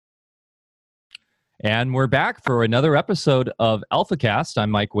And we're back for another episode of AlphaCast.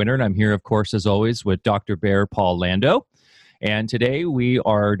 I'm Mike Winter, and I'm here, of course, as always, with Dr. Bear Paul Lando. And today we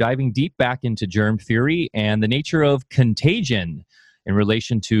are diving deep back into germ theory and the nature of contagion in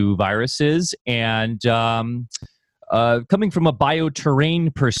relation to viruses, and coming from a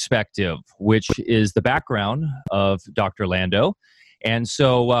bioterrain perspective, which is the background of Dr. Lando. And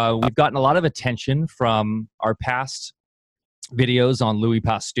so we've gotten a lot of attention from our past videos on Louis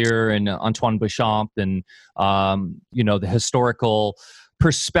Pasteur and Antoine Béchamp and, the historical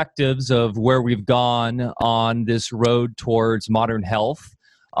perspectives of where we've gone on this road towards modern health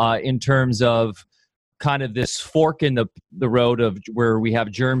in terms of kind of this fork in the road of where we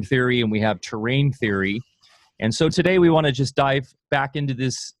have germ theory and we have terrain theory. And so today we want to just dive back into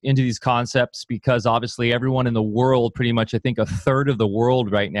these concepts because obviously everyone in the world, pretty much I think a third of the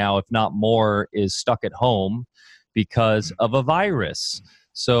world right now, if not more, is stuck at home because of a virus.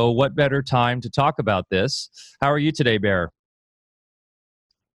 So what better time to talk about this? How are you today, Bear?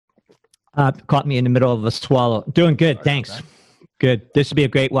 Caught me in the middle of a swallow. Doing good, sorry, thanks. Good. This will be a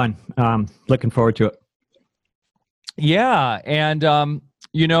great one. Looking forward to it. Yeah, and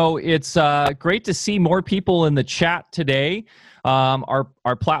it's great to see more people in the chat today.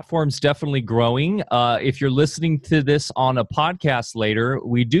 Our platform's definitely growing. If you're listening to this on a podcast later,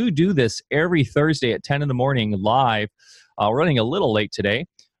 we do this every Thursday at 10 in the morning live. We're running a little late today,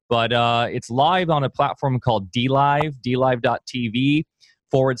 but it's live on a platform called DLive,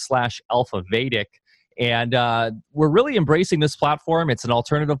 dlive.tv/AlphaVedic. And we're really embracing this platform. It's an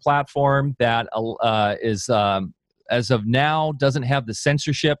alternative platform that is as of now, doesn't have the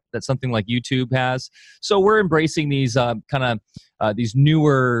censorship that something like YouTube has. So we're embracing these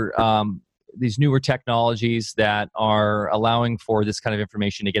these newer technologies that are allowing for this kind of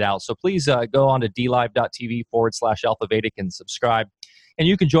information to get out. So please go on to dlive.tv/AlphaVedic and subscribe. And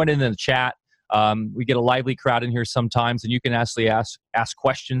you can join in the chat. We get a lively crowd in here sometimes, and you can actually ask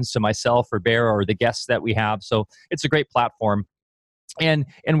questions to myself or Bear or the guests that we have. So it's a great platform. And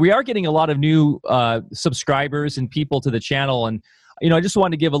we are getting a lot of new subscribers and people to the channel. And, I just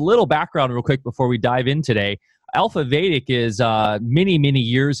wanted to give a little background real quick before we dive in today. AlphaVedic is many, many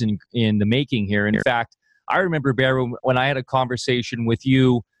years in the making here. In fact, I remember, Bear, when I had a conversation with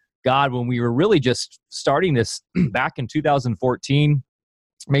you, when we were really just starting this back in 2014,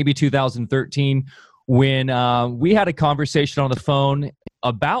 maybe 2013, when we had a conversation on the phone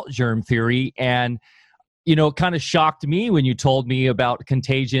about germ theory. And it kind of shocked me when you told me about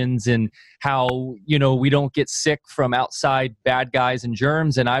contagions and how, we don't get sick from outside bad guys and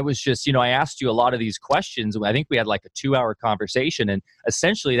germs. And I was just, I asked you a lot of these questions. I think we had like a 2-hour conversation, and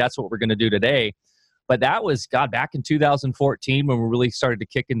essentially that's what we're going to do today. But that was, back in 2014 when we really started to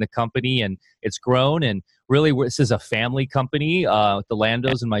kick in the company, and it's grown. And really, this is a family company, with the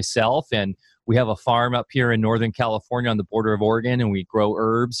Landos and myself. And we have a farm up here in Northern California on the border of Oregon, and we grow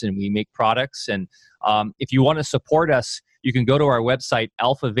herbs and we make products. And if you want to support us, you can go to our website,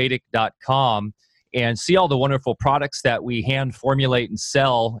 alphavedic.com, and see all the wonderful products that we hand formulate and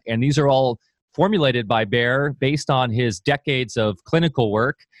sell. And these are all formulated by Bear based on his decades of clinical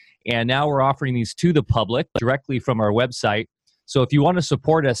work. And now we're offering these to the public directly from our website. So if you want to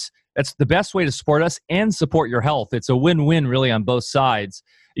support us, that's the best way to support us and support your health. It's a win-win really on both sides.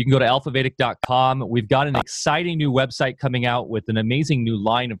 You can go to alphavedic.com. We've got an exciting new website coming out with an amazing new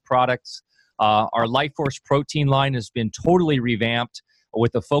line of products. Our Life Force protein line has been totally revamped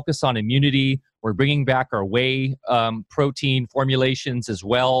with a focus on immunity. We're bringing back our whey protein formulations as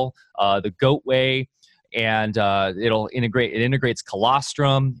well, the goat whey. And it integrates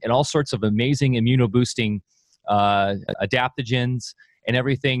colostrum and all sorts of amazing immunoboosting adaptogens and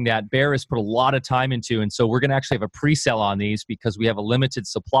everything that Bear has put a lot of time into. And so we're going to actually have a pre-sale on these because we have a limited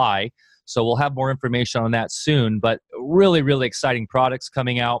supply. So we'll have more information on that soon. But really, really exciting products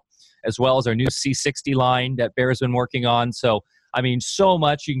coming out, as well as our new C60 line that Bear has been working on. So, so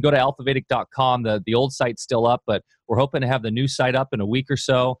much. You can go to alphavedic.com. The old site's still up, but we're hoping to have the new site up in a week or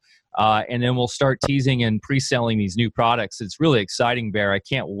so. And then we'll start teasing and pre-selling these new products. It's really exciting, Bear. I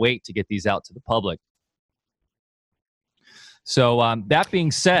can't wait to get these out to the public. So that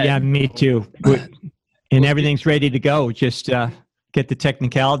being said... Yeah, me too. And everything's ready to go. Just get the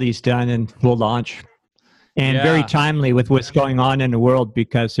technicalities done and we'll launch. And very timely with what's going on in the world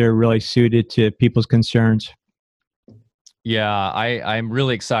because they're really suited to people's concerns. Yeah, I'm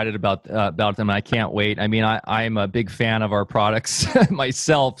really excited about them. I can't wait. I'm a big fan of our products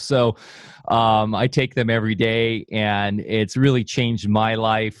myself, so I take them every day, and it's really changed my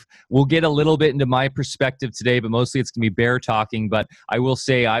life. We'll get a little bit into my perspective today, but mostly it's going to be Bear talking. But I will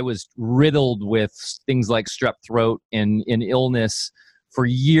say I was riddled with things like strep throat and illness for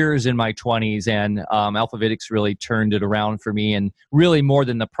years in my 20s, and Alphavitics really turned it around for me. And really, more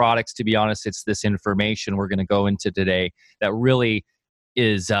than the products, to be honest, it's this information we're going to go into today that really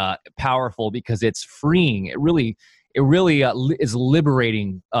is powerful because it's freeing. It really is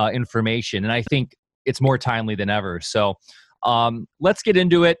liberating information, and I think it's more timely than ever. So let's get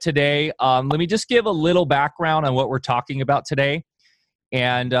into it today. Let me just give a little background on what we're talking about today,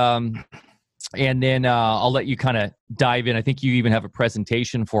 and then I'll let you kind of dive in. I think you even have a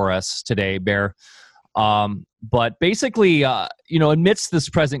presentation for us today, Bear. But basically, amidst this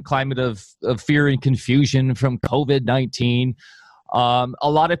present climate of fear and confusion from COVID-19, a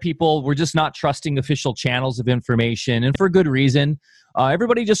lot of people were just not trusting official channels of information, and for good reason.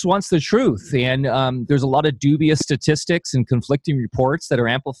 Everybody just wants the truth, and there's a lot of dubious statistics and conflicting reports that are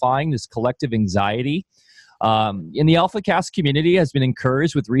amplifying this collective anxiety. In the AlphaCast community has been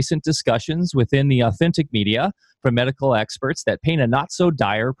encouraged with recent discussions within the authentic media from medical experts that paint a not so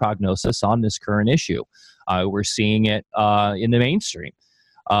dire prognosis on this current issue. We're seeing it in the mainstream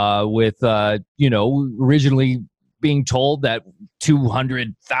with, originally being told that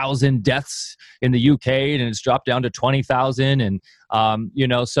 200,000 deaths in the UK, and it's dropped down to 20,000. And,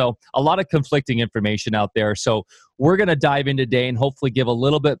 so a lot of conflicting information out there. So we're going to dive in today and hopefully give a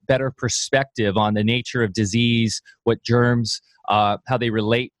little bit better perspective on the nature of disease, what germs, how they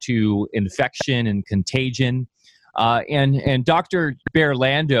relate to infection and contagion. And Dr. Bear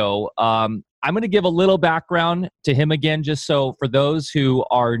Lando, I'm going to give a little background to him again, just so for those who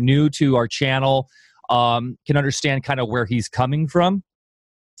are new to our channel, can understand kind of where he's coming from.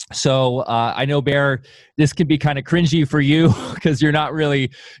 So I know, Bear, this can be kind of cringy for you because you're not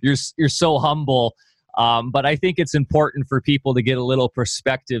really, you're so humble. But I think it's important for people to get a little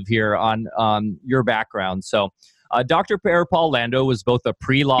perspective here on your background. So Dr. Bear Paul Lando was both a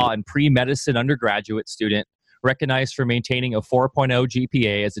pre-law and pre-medicine undergraduate student, recognized for maintaining a 4.0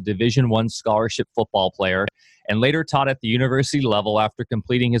 GPA as a Division I scholarship football player, and later taught at the university level after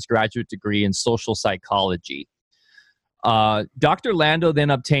completing his graduate degree in social psychology. Dr. Lando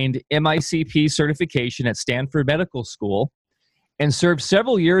then obtained MICP certification at Stanford Medical School and served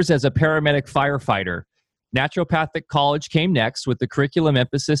several years as a paramedic firefighter. Naturopathic College came next with the curriculum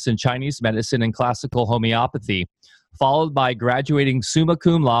emphasis in Chinese medicine and classical homeopathy, followed by graduating summa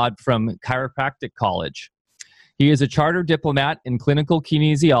cum laude from Chiropractic College. He is a chartered diplomat in clinical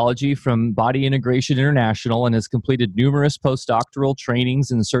kinesiology from Body Integration International and has completed numerous postdoctoral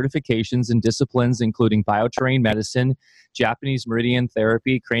trainings and certifications in disciplines including bioterrain medicine, Japanese meridian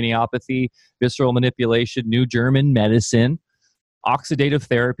therapy, craniopathy, visceral manipulation, New German medicine, oxidative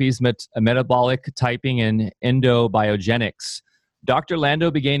therapies, metabolic typing, and endobiogenics. Dr.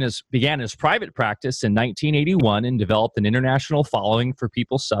 Lando began his private practice in 1981 and developed an international following for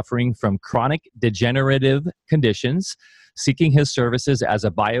people suffering from chronic degenerative conditions, seeking his services as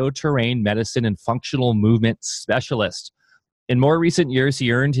a bioterrain medicine and functional movement specialist. In more recent years,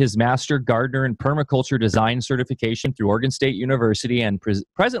 he earned his Master Gardener and Permaculture Design certification through Oregon State University and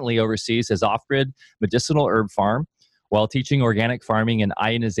presently oversees his off-grid medicinal herb farm while teaching organic farming and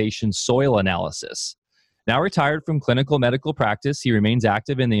ionization soil analysis. Now retired from clinical medical practice, he remains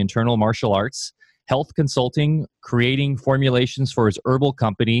active in the internal martial arts, health consulting, creating formulations for his herbal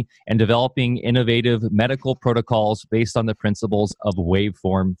company, and developing innovative medical protocols based on the principles of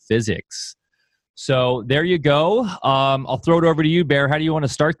waveform physics. So there you go. I'll throw it over to you, Bear. How do you want to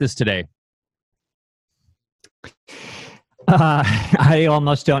start this today? I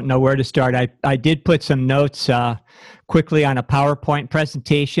almost don't know where to start. I did put some notes quickly on a PowerPoint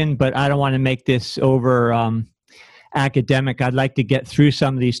presentation, but I don't want to make this over academic. I'd like to get through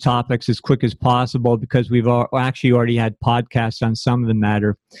some of these topics as quick as possible because we've actually already had podcasts on some of the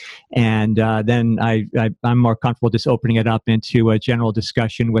matter. And then I'm more comfortable just opening it up into a general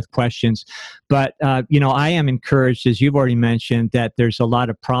discussion with questions. But, I am encouraged, as you've already mentioned, that there's a lot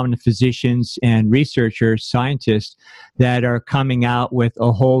of prominent physicians and researchers, scientists, that are coming out with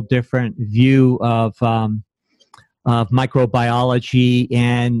a whole different view of microbiology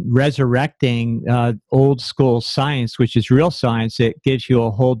and resurrecting old school science, which is real science. It gives you a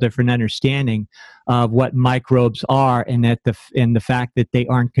whole different understanding of what microbes are and the fact that they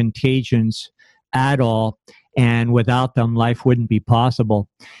aren't contagions at all. And without them, life wouldn't be possible.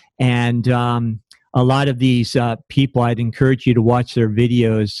 And a lot of these people, I'd encourage you to watch their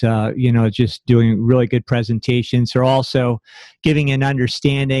videos, just doing really good presentations. They're also giving an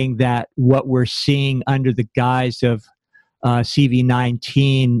understanding that what we're seeing under the guise of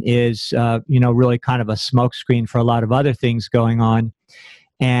CV19 is, really kind of a smokescreen for a lot of other things going on.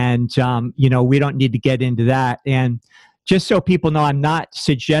 And, we don't need to get into that. And just so people know, I'm not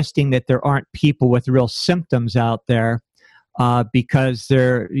suggesting that there aren't people with real symptoms out there. because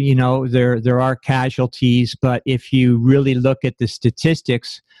there are casualties. But if you really look at the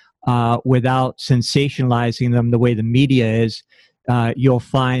statistics without sensationalizing them the way the media is, you'll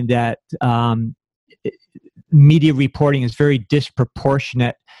find that media reporting is very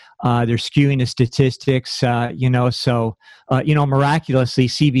disproportionate. They're skewing the statistics, so miraculously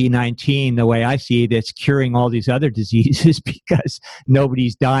CV-19, the way I see it, it's curing all these other diseases because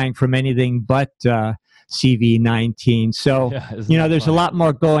nobody's dying from anything but CV-19. So, there's a lot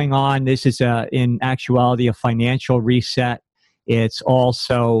more going on. This is in actuality a financial reset. It's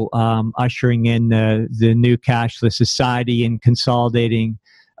also ushering in the new cashless society and consolidating,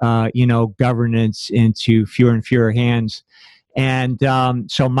 governance into fewer and fewer hands. And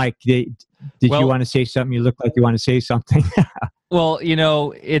so, Mike, did you want to say something? You look like you want to say something. Well,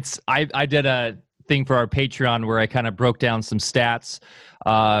 I did a thing for our Patreon where I kind of broke down some stats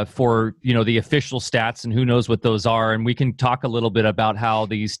for, the official stats, and who knows what those are. And we can talk a little bit about how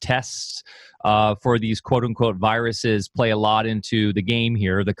these tests for these quote unquote viruses play a lot into the game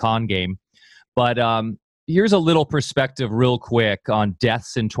here, the con game. But here's a little perspective real quick on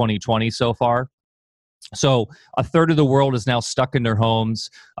deaths in 2020 so far. So a third of the world is now stuck in their homes,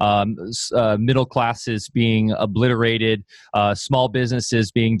 middle classes being obliterated, small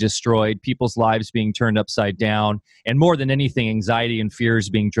businesses being destroyed, people's lives being turned upside down, and more than anything, anxiety and fears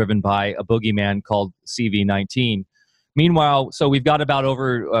being driven by a boogeyman called CV-19. Meanwhile, so we've got about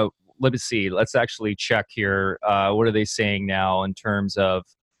over, let's actually check here. What are they saying now in terms of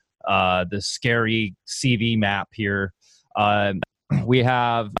the scary CV map here? We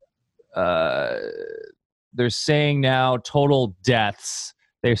have... they're saying now total deaths.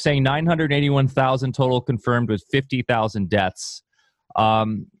 They're saying 981,000 total confirmed with 50,000 deaths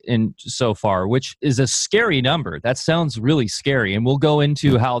in so far, which is a scary number. That sounds really scary. And we'll go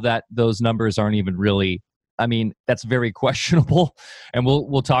into how those numbers aren't even really, that's very questionable. And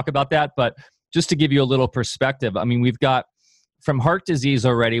we'll talk about that. But just to give you a little perspective, we've got from heart disease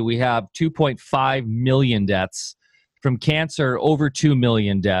already, we have 2.5 million deaths. From cancer, over 2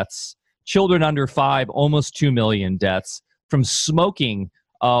 million deaths. Children under 5, almost 2 million deaths. From smoking,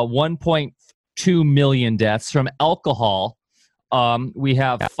 1.2 million deaths. From alcohol, we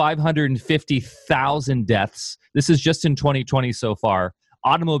have 550,000 deaths. This is just in 2020 so far.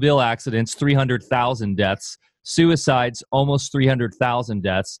 Automobile accidents, 300,000 deaths. Suicides, almost 300,000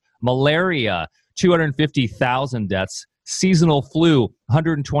 deaths. Malaria, 250,000 deaths. Seasonal flu,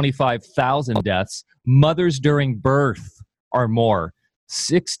 125,000 deaths. Mothers during birth are more,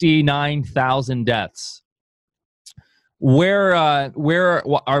 69,000 deaths. Where are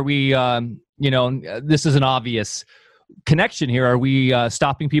we? This is an obvious connection here. Are we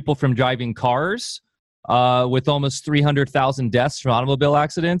stopping people from driving cars with almost 300,000 deaths from automobile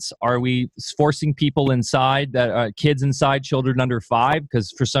accidents? Are we forcing people inside, kids inside, children under 5?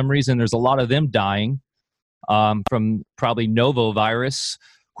 Because for some reason there's a lot of them dying from probably novovirus,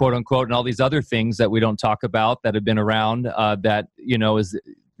 quote unquote, and all these other things that we don't talk about that have been around that, is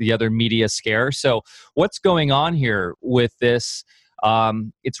the other media scare. So what's going on here with this?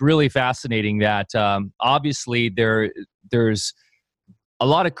 It's really fascinating that obviously there's a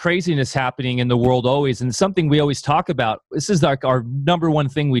lot of craziness happening in the world always, and something we always talk about. This is like our number one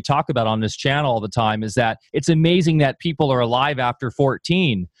thing we talk about on this channel all the time, is that it's amazing that people are alive after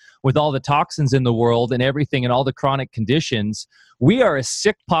 14 with all the toxins in the world and everything and all the chronic conditions. We are a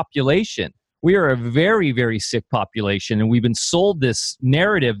sick population. We are a very, very sick population, and we've been sold this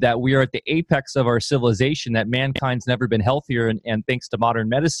narrative that we are at the apex of our civilization, that mankind's never been healthier, and thanks to modern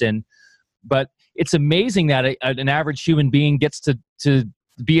medicine. But it's amazing that an average human being gets to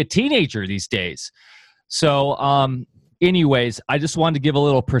be a teenager these days. So anyways, I just wanted to give a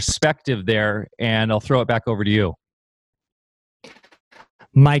little perspective there, and I'll throw it back over to you.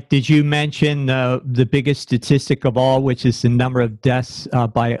 Mike, did you mention the biggest statistic of all, which is the number of deaths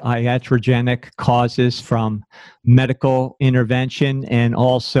by iatrogenic causes from medical intervention, and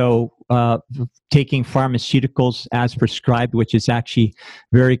also taking pharmaceuticals as prescribed, which is actually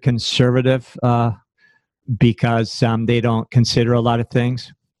very conservative because they don't consider a lot of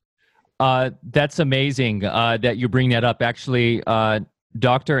things? That's amazing that you bring that up. Actually,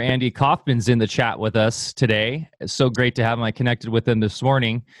 Dr. Andy Kaufman's in the chat with us today. It's so great to have him. I connected with him this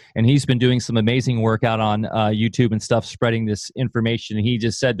morning, and he's been doing some amazing work out on YouTube and stuff, spreading this information. And he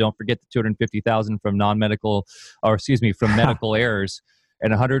just said, don't forget the 250,000 from from medical errors,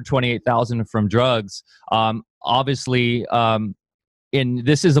 and 128,000 from drugs. Obviously,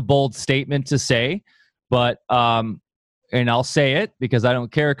 this is a bold statement to say, but and I'll say it because I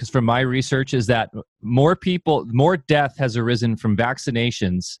don't care, because from my research is that more death has arisen from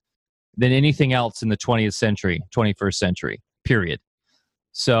vaccinations than anything else in the 20th century, 21st century, period.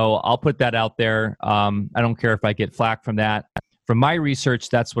 So I'll put that out there. I don't care if I get flack from that. From my research,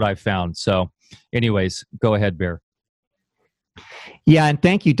 that's what I've found. So anyways, go ahead, Bear. Yeah, and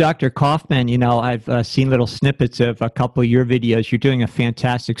thank you, Dr. Kaufman. You know, I've seen little snippets of a couple of your videos. You're doing a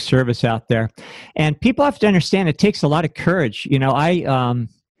fantastic service out there. And people have to understand it takes a lot of courage. You know, I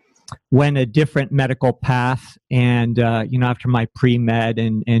went a different medical path and, you know, after my pre-med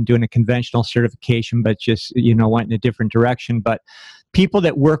and doing a conventional certification, but just, you know, went in a different direction. But people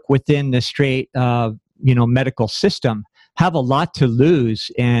that work within the straight, you know, medical system have a lot to lose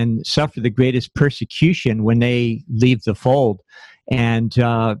and suffer the greatest persecution when they leave the fold. And,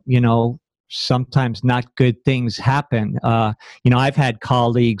 you know, sometimes not good things happen. You know, I've had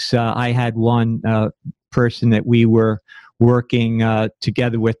colleagues, I had one person that we were working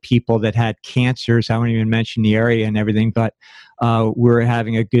together with people that had cancers. I won't even mention the area and everything, but we're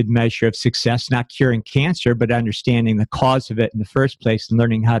having a good measure of success, not curing cancer, but understanding the cause of it in the first place and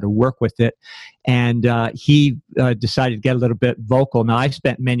learning how to work with it. And he decided to get a little bit vocal. Now, I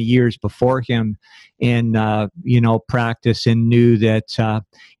spent many years before him in, you know, practice and knew that,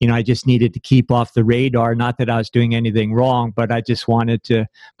 you know, I just needed to keep off the radar. Not that I was doing anything wrong, but I just wanted to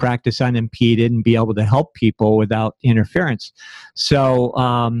practice unimpeded and be able to help people without interference.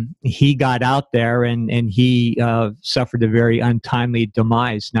 So he got out there and he suffered a very untimely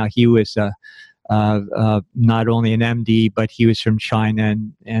demise. Now, he was not only an MD, but he was from China.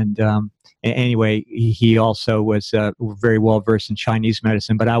 And anyway, he also was very well versed in Chinese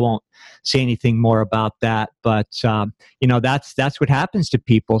medicine, but I won't say anything more about that. But, you know, that's what happens to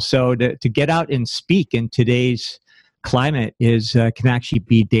people. So to get out and speak in today's climate is can actually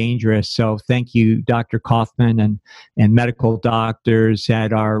be dangerous. So thank you, Dr. Kaufman, and medical doctors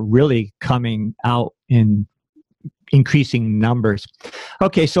that are really coming out in increasing numbers.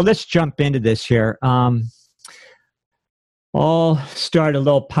 Okay, so let's jump into this here. I'll start a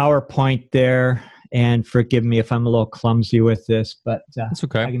little PowerPoint there, and forgive me if I'm a little clumsy with this, but that's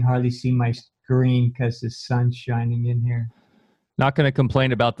okay. I can hardly see my screen because the sun's shining in here. Not going to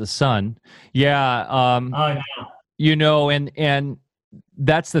complain about the sun. Yeah. Oh, no. You know, and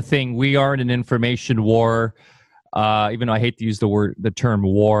that's the thing. We are in an information war, even though I hate to use the term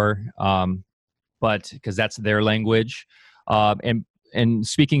war, but because that's their language. And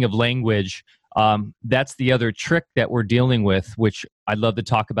speaking of language, that's the other trick that we're dealing with, which I'd love to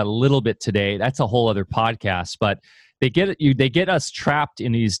talk about a little bit today. That's a whole other podcast, but they get us trapped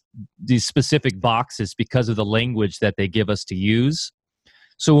in these specific boxes because of the language that they give us to use.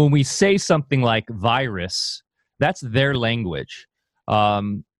 So when we say something like virus, that's their language.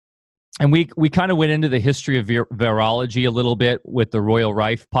 And we kind of went into the history of virology a little bit with the Royal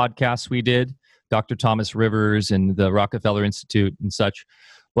Rife podcast we did, Dr. Thomas Rivers and the Rockefeller Institute and such.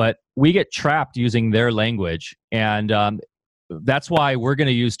 But we get trapped using their language. And that's why we're going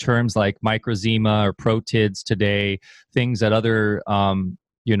to use terms like microzema or protids today, things that other,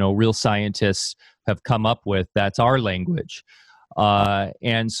 you know, real scientists have come up with. That's our language.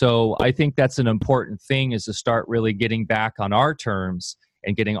 And so I think that's an important thing, is to start really getting back on our terms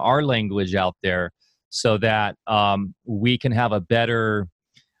and getting our language out there so that we can have a better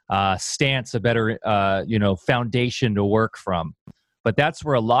stance, a better you know, foundation to work from. But that's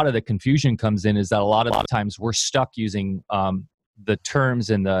where a lot of the confusion comes in, is that a lot of times we're stuck using the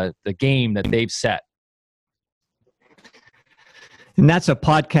terms and the game that they've set. And that's a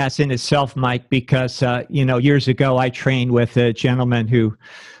podcast in itself, Mike, because, you know, years ago I trained with a gentleman who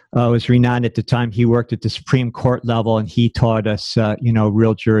was renowned at the time. He worked at the Supreme Court level, and he taught us, you know,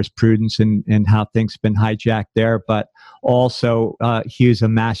 real jurisprudence and how things have been hijacked there. But also, he was a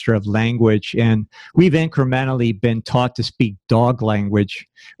master of language. And we've incrementally been taught to speak dog language,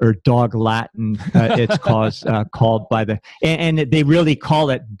 or dog Latin, it's called by the, and they really call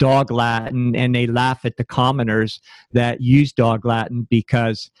it dog Latin, and they laugh at the commoners that use dog Latin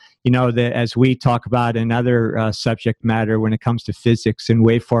because, you know, as we talk about in other subject matter when it comes to physics and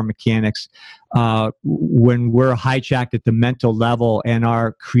waveform mechanics, when we're hijacked at the mental level and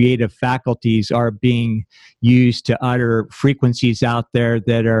our creative faculties are being used to utter frequencies out there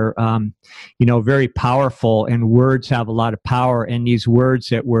that are, you know, very powerful, and words have a lot of power, and these words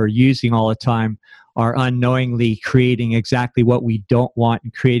that we're using all the time are unknowingly creating exactly what we don't want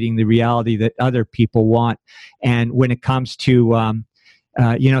and creating the reality that other people want. And when it comes to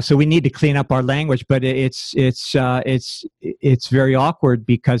you know, so we need to clean up our language, but it's very awkward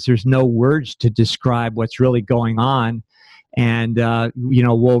because there's no words to describe what's really going on. And, you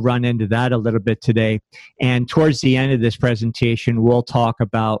know, we'll run into that a little bit today. And towards the end of this presentation, we'll talk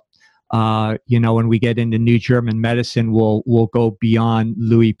about When we get into New German medicine, we'll go beyond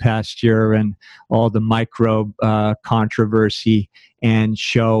Louis Pasteur and all the microbe controversy and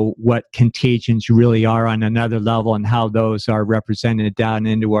show what contagions really are on another level and how those are represented down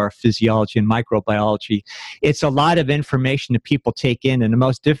into our physiology and microbiology. It's a lot of information that people take in, and the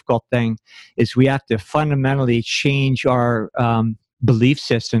most difficult thing is we have to fundamentally change our belief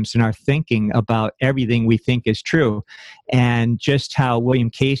systems and our thinking about everything we think is true. And just how William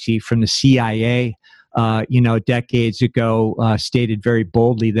Casey from the CIA decades ago, stated very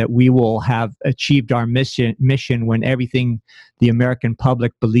boldly that we will have achieved our mission when everything the American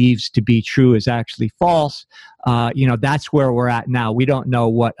public believes to be true is actually false. That's where we're at now. We don't know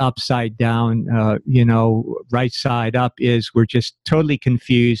what upside down, right side up is. We're just totally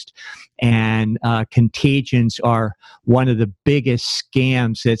confused. And contagions are one of the biggest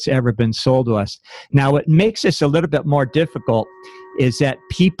scams that's ever been sold to us. Now, what makes this a little bit more difficult is that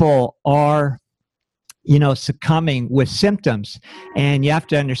people are succumbing with symptoms. And you have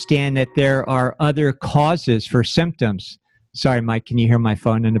to understand that there are other causes for symptoms. Sorry, Mike, can you hear my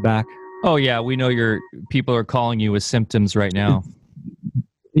phone in the back? Oh, yeah. We know people are calling you with symptoms right now.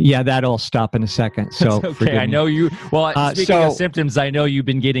 Yeah, that'll stop in a second. So okay, I know you. Well, speaking of symptoms, I know you've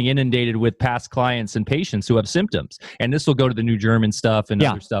been getting inundated with past clients and patients who have symptoms. And this will go to the New German stuff and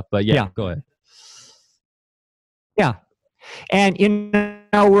other stuff. But go ahead. Yeah. And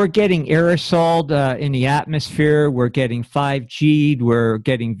we're getting aerosoled in the atmosphere. We're getting 5G'd. We're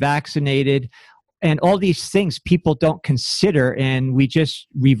getting vaccinated. And all these things people don't consider. And we just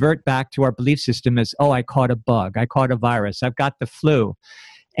revert back to our belief system as, oh, I caught a bug. I caught a virus. I've got the flu.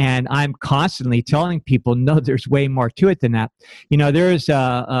 And I'm constantly telling people, no, there's way more to it than that. There's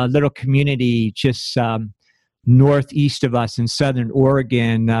a little community just northeast of us in Southern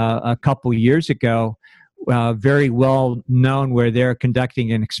Oregon a couple years ago, very well known, where they're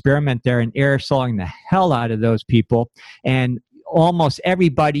conducting an experiment there and aerosoling the hell out of those people. And almost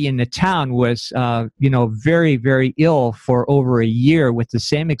everybody in the town was, very, very ill for over a year with the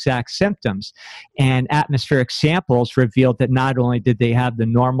same exact symptoms. And atmospheric samples revealed that not only did they have the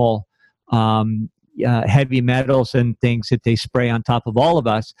normal heavy metals and things that they spray on top of all of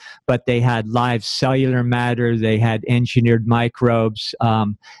us, but they had live cellular matter, they had engineered microbes,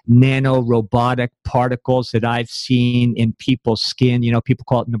 nano robotic particles that I've seen in people's skin. People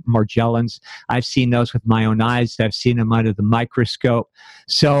call it Morgellons. I've seen those with my own eyes. I've seen them under the microscope.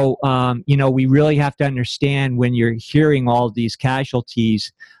 So, we really have to understand, when you're hearing all these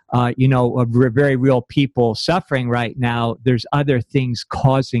casualties, of very real people suffering right now, there's other things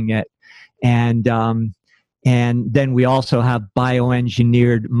causing it. And then we also have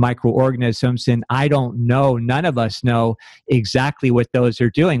bioengineered microorganisms, and I don't know, none of us know exactly what those are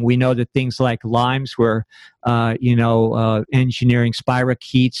doing. We know that things like limes were, engineering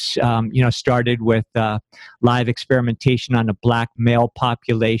spirochetes, started with live experimentation on a black male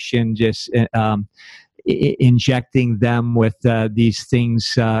population, just injecting them with these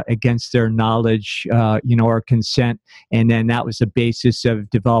things against their knowledge, or consent. And then that was the basis of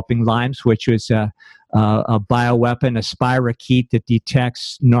developing limes, which was a bioweapon, a spirochete that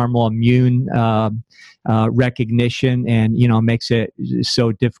detects normal immune recognition and, makes it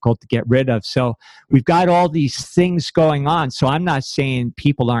so difficult to get rid of. So we've got all these things going on. So I'm not saying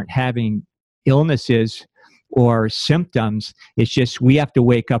people aren't having illnesses or symptoms. It's just we have to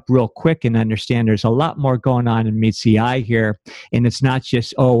wake up real quick and understand there's a lot more going on in meets the eye here. And it's not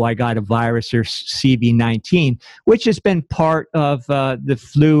just, oh, I got a virus or CV-19, which has been part of the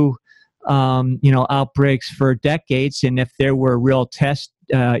flu outbreaks for decades. And if there were real tests,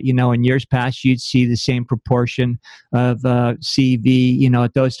 in years past, you'd see the same proportion of CV,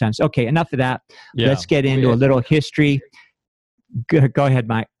 at those times. Okay, enough of that. Yeah. Let's get into a little history. Go ahead,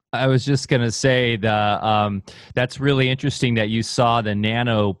 Mike. I was just going to say that's really interesting that you saw the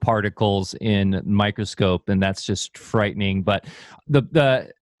nanoparticles in microscope, and that's just frightening. But what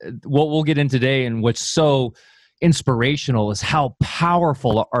we'll get in today, and what's so inspirational, is how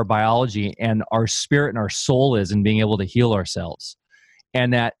powerful our biology and our spirit and our soul is in being able to heal ourselves.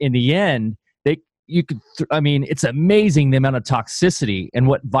 And that in the end, it's amazing the amount of toxicity, and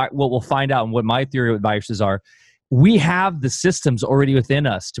what we'll find out, and what my theory with viruses are. We have the systems already within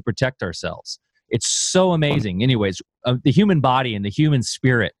us to protect ourselves. It's so amazing. Anyways, the human body and the human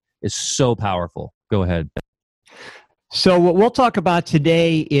spirit is so powerful. Go ahead. So what we'll talk about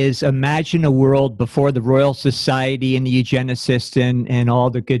today is imagine a world before the Royal Society and the eugenicists and all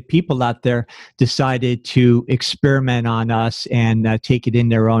the good people out there decided to experiment on us and take it in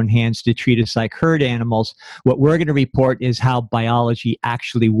their own hands to treat us like herd animals. What we're going to report is how biology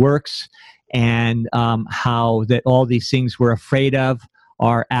actually works, and how that all these things we're afraid of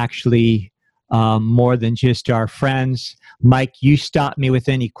are actually more than just our friends. Mike, you stop me with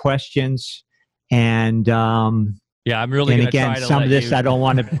any questions. And yeah, I'm really and going to again, try to some let of this you... I don't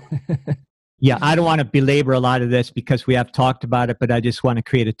want to. Yeah, I don't want to belabor a lot of this because we have talked about it, but I just want to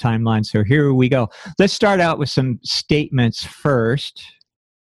create a timeline. So here we go. Let's start out with some statements first.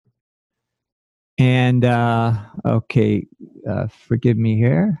 And okay, forgive me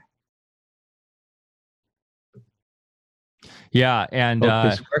here. Yeah, and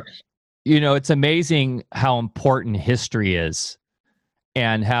you know, it's amazing how important history is,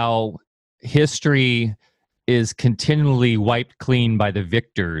 and how history is continually wiped clean by the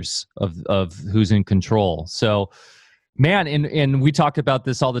victors of who's in control. So, man, and we talk about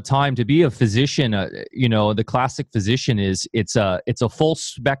this all the time. To be a physician, you know, the classic physician it's a full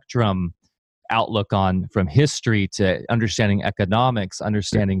spectrum outlook on, from history to understanding economics,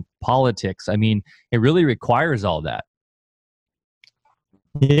 understanding politics. I mean, it really requires all that.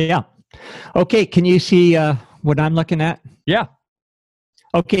 Yeah. Okay. Can you see what I'm looking at? Yeah.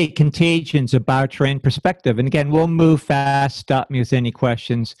 Okay. Contagions, about terrain perspective. And again, we'll move fast. Stop me with any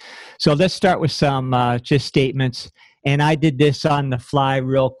questions. So let's start with some just statements. And I did this on the fly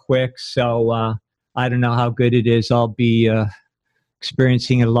real quick. So I don't know how good it is. I'll be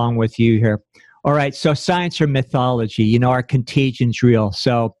experiencing it along with you here. All right. So science or mythology, you know, are contagions real?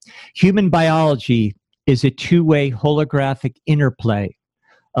 So human biology is a two-way holographic interplay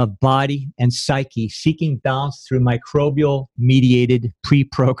of body and psyche seeking balance through microbial mediated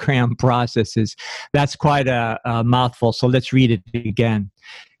pre-programmed processes. That's quite a mouthful, so let's read it again.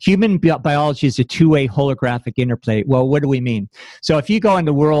 Human biology is a two-way holographic interplay. Well, what do we mean? So if you go in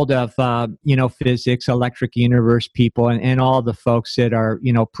the world of, you know, physics, electric universe people, and all the folks that are,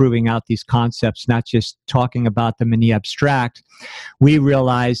 you know, proving out these concepts, not just talking about them in the abstract, we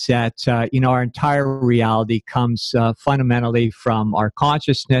realize that, you know, our entire reality comes fundamentally from our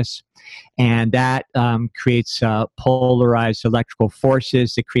consciousness. And that creates polarized electrical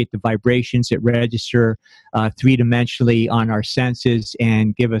forces that create the vibrations that register three-dimensionally on our senses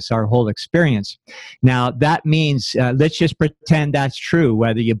and give us our whole experience. Now, that means, let's just pretend that's true,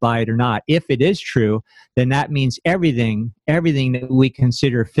 whether you buy it or not. If it is true, then that means everything that we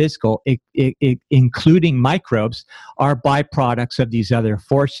consider physical, including microbes, are byproducts of these other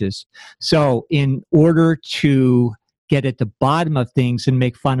forces. So in order to get at the bottom of things and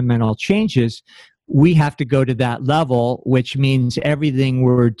make fundamental changes, we have to go to that level, which means everything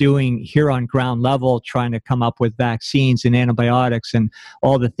we're doing here on ground level, trying to come up with vaccines and antibiotics and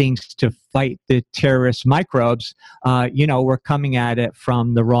all the things to fight the terrorist microbes, you know, we're coming at it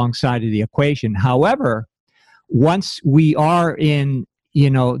from the wrong side of the equation. However, once we are in, you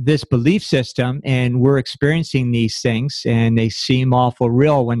know, this belief system and we're experiencing these things and they seem awful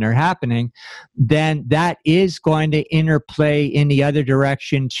real when they're happening, then that is going to interplay in the other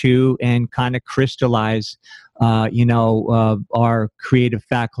direction too and kind of crystallize, you know, our creative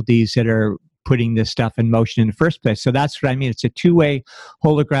faculties that are putting this stuff in motion in the first place. So that's what I mean. It's a two-way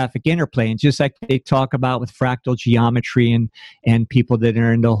holographic interplay. And just like they talk about with fractal geometry and people that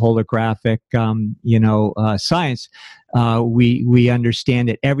are into holographic, you know, science, we understand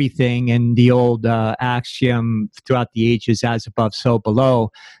that everything in the old axiom throughout the ages, as above, so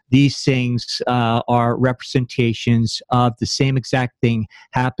below, these things are representations of the same exact thing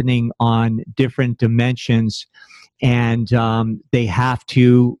happening on different dimensions. And they have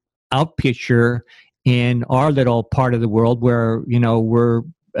to outpicture in our little part of the world where, you know, we're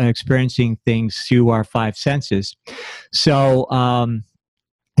experiencing things through our five senses. So, and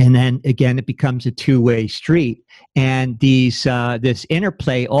then again, it becomes a two-way street. And these this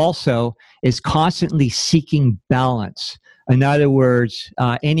interplay also is constantly seeking balance. In other words,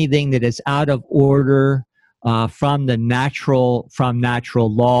 anything that is out of order from natural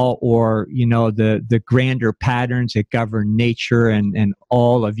law, or, you know, the grander patterns that govern nature and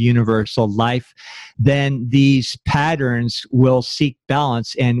all of universal life, then these patterns will seek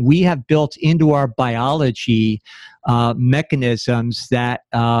balance. And we have built into our biology mechanisms that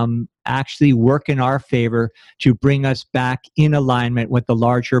actually work in our favor to bring us back in alignment with the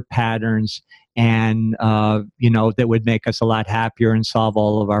larger patterns, and you know, that would make us a lot happier and solve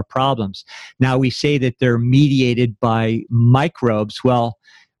all of our problems. Now, we say that they're mediated by microbes. Well,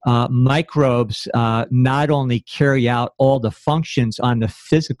 microbes not only carry out all the functions on the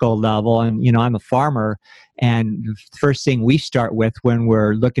physical level, and, you know, I'm a farmer, and the first thing we start with when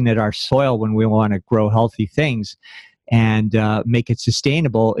we're looking at our soil when we want to grow healthy things, and make it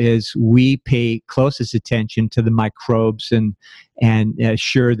sustainable is we pay closest attention to the microbes and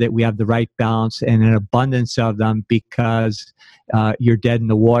assure that we have the right balance and an abundance of them, because you're dead in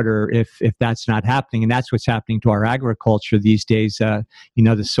the water if that's not happening. And that's what's happening to our agriculture these days. The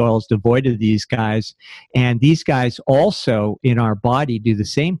soil's devoid of these guys. And these guys also in our body do the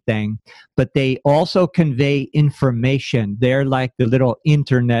same thing, but they also convey information. They're like the little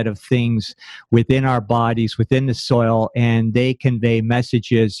internet of things within our bodies, within the soil, and they convey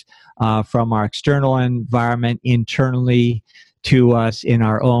messages from our external environment internally to us in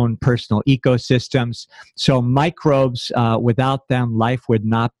our own personal ecosystems. So microbes, without them, life would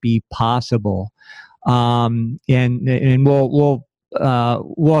not be possible. And we'll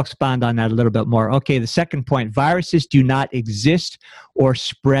expand on that a little bit more. Okay, the second point: viruses do not exist or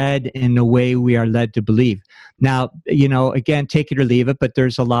spread in the way we are led to believe. Now, again, take it or leave it, but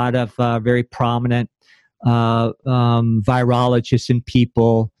there's a lot of very prominent virologists and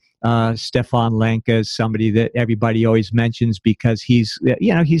people. Stefan Lenka is somebody that everybody always mentions because he's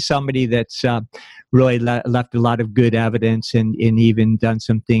somebody that's really left a lot of good evidence and even done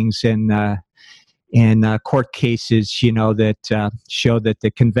some things in court cases, that show that the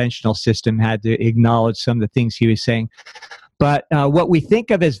conventional system had to acknowledge some of the things he was saying. But what we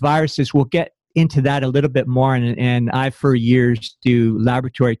think of as viruses, we'll get into that a little bit more. And I, for years, do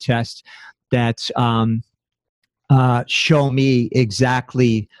laboratory tests that show me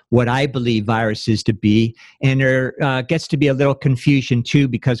exactly what I believe viruses to be. And there gets to be a little confusion too,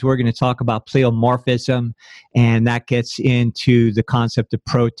 because we're going to talk about pleomorphism, and that gets into the concept of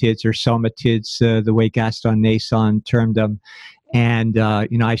protids or somatids, the way Gaston Nason termed them. And,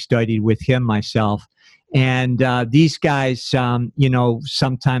 I studied with him myself. And these guys,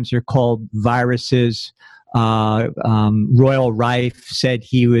 sometimes they're called viruses. Royal Rife said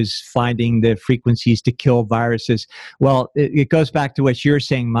he was finding the frequencies to kill viruses. Well, it goes back to what you're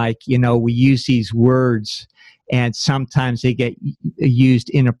saying, Mike. We use these words, and sometimes they get used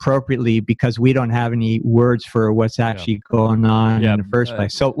inappropriately because we don't have any words for what's actually going on in the first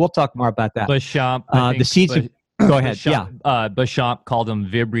place. So we'll talk more about that. Béchamp, the seeds of... Go ahead. Béchamp called them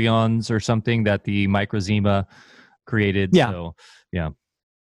vibrions or something that the microzema created. Yeah. So, yeah.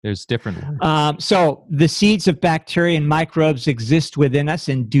 There's different words. So the seeds of bacteria and microbes exist within us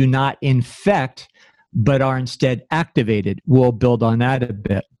and do not infect, but are instead activated. We'll build on that a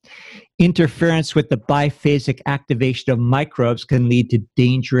bit. Interference with the biphasic activation of microbes can lead to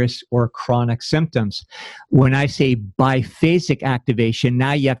dangerous or chronic symptoms. When I say biphasic activation,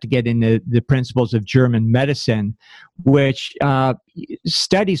 now you have to get into the principles of German medicine, which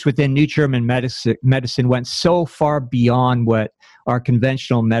studies within New German medicine went so far beyond what our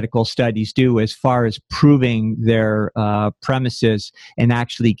conventional medical studies do as far as proving their premises and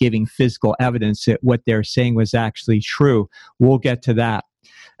actually giving physical evidence that what they're saying was actually true. We'll get to that.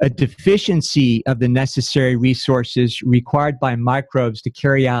 A deficiency of the necessary resources required by microbes to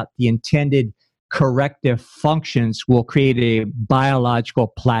carry out the intended corrective functions will create a biological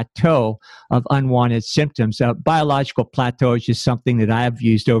plateau of unwanted symptoms. A biological plateau is just something that I have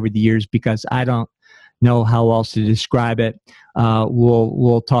used over the years because I don't know how else to describe it.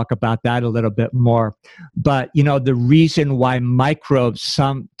 We'll talk about that a little bit more. But, the reason why microbes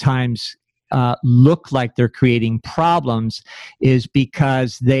sometimes look like they're creating problems is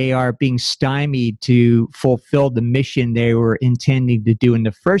because they are being stymied to fulfill the mission they were intending to do in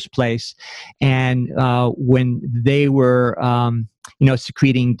the first place. And when they were,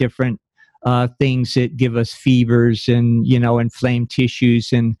 secreting different things that give us fevers and, inflamed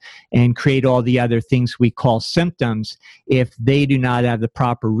tissues and create all the other things we call symptoms, if they do not have the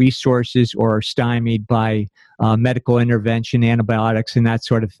proper resources or are stymied by medical intervention, antibiotics, and that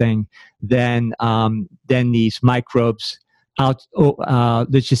sort of thing, then these microbes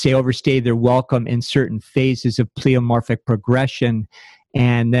let's just say overstay their welcome in certain phases of pleomorphic progression.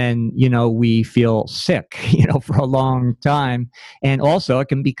 And then, we feel sick, for a long time. And also it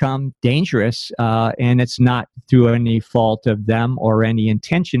can become dangerous. And it's not through any fault of them or any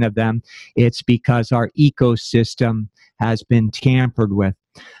intention of them. It's because our ecosystem has been tampered with.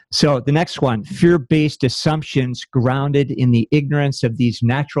 So the next one, fear-based assumptions grounded in the ignorance of these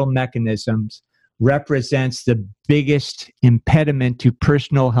natural mechanisms represents the biggest impediment to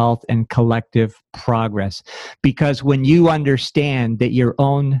personal health and collective progress. Because when you understand that your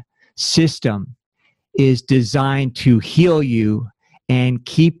own system is designed to heal you and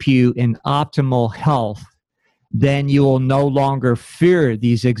keep you in optimal health, then you will no longer fear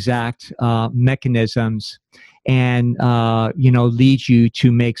these exact mechanisms and lead you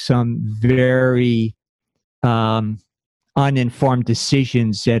to make some very uninformed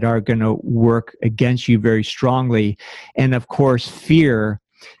decisions that are going to work against you very strongly. And of course, fear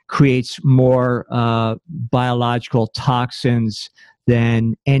creates more biological toxins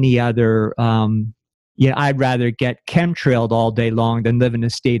than any other. I'd rather get chemtrailed all day long than live in a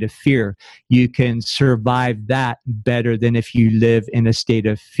state of fear. You can survive that better than if you live in a state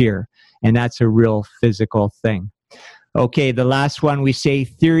of fear. And that's a real physical thing. Okay, the last one, we say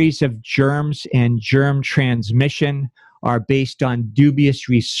theories of germs and germ transmission are based on dubious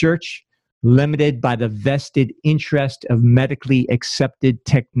research, limited by the vested interest of medically accepted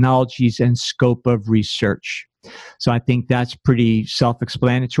technologies and scope of research. So I think that's pretty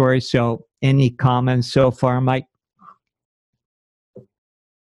self-explanatory. So any comments so far, Mike?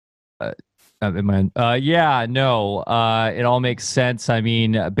 It all makes sense. I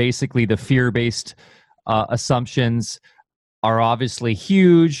mean, basically the fear-based assumptions are obviously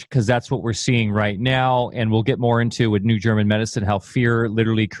huge because that's what we're seeing right now. And we'll get more into with New German Medicine, how fear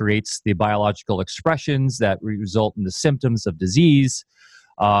literally creates the biological expressions that result in the symptoms of disease.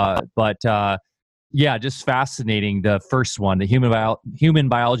 Just fascinating. The first one, the human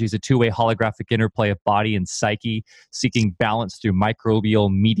biology is a two-way holographic interplay of body and psyche, seeking balance through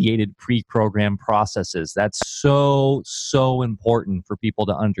microbial-mediated pre-programmed processes. That's so important for people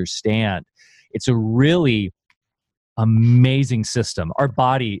to understand. It's a really amazing system. Our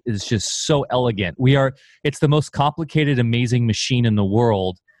body is just so elegant. It's the most complicated, amazing machine in the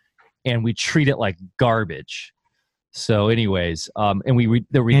world, and we treat it like garbage. So anyways, the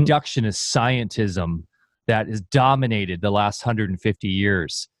reductionist scientism that has dominated the last 150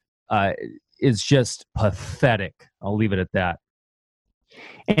 years is just pathetic. I'll leave it at that.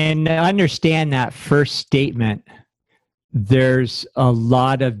 And understand that first statement, there's a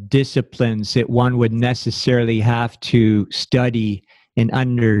lot of disciplines that one would necessarily have to study and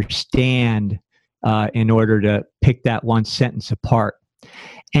understand in order to pick that one sentence apart.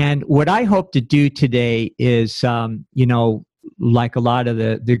 And what I hope to do today is, like a lot of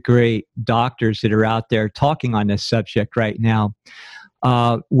the great doctors that are out there talking on this subject right now,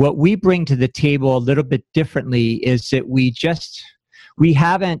 what we bring to the table a little bit differently is that we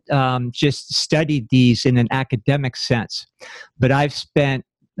haven't just studied these in an academic sense, but I've spent,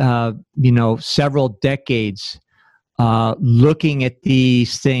 several decades looking at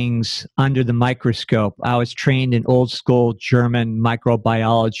these things under the microscope. I was trained in old school German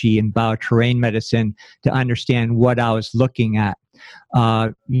microbiology and bioterrain medicine to understand what I was looking at,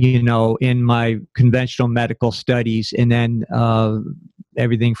 in my conventional medical studies, and then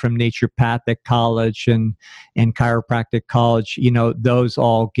everything from naturopathic college and chiropractic college, those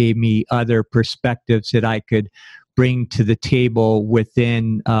all gave me other perspectives that I could bring to the table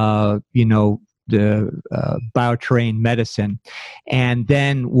within, the bioterrain medicine. And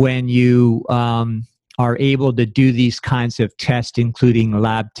then when you are able to do these kinds of tests, including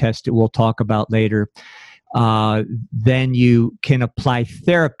lab tests that we'll talk about later, then you can apply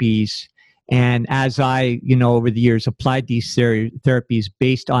therapies. And as I, over the years applied these therapies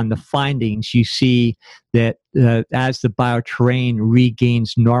based on the findings, you see that as the bioterrain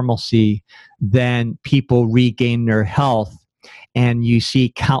regains normalcy, then people regain their health. And you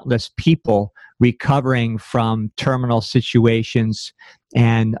see countless people recovering from terminal situations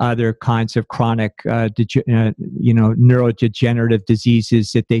and other kinds of chronic, neurodegenerative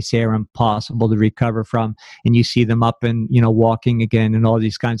diseases that they say are impossible to recover from. And you see them up and, walking again and all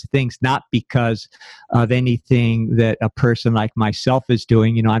these kinds of things, not because of anything that a person like myself is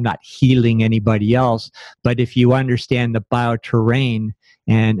doing. I'm not healing anybody else. But if you understand the bioterrain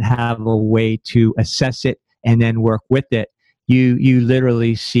and have a way to assess it and then work with it, you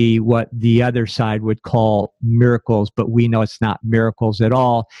literally see what the other side would call miracles, but we know it's not miracles at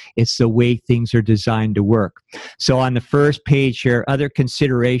all. It's the way things are designed to work. So on the first page here, other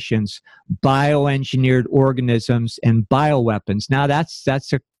considerations, bioengineered organisms and bioweapons. Now that's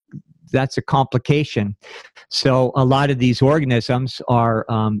a complication. So a lot of these organisms are,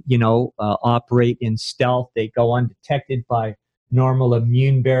 operate in stealth. They go undetected by normal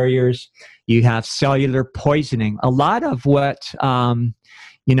immune barriers. You have cellular poisoning. A lot of what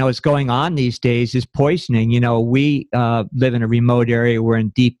is going on these days is poisoning. We live in a remote area. We're in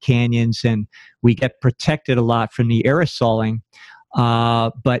deep canyons, and we get protected a lot from the aerosoling.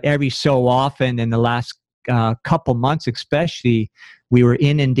 But every so often, in the last couple months especially, we were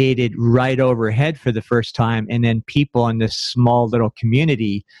inundated right overhead for the first time, and then people in this small little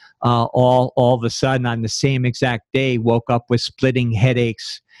community all of a sudden on the same exact day woke up with splitting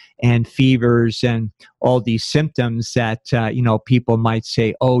headaches and fevers and all these symptoms that, people might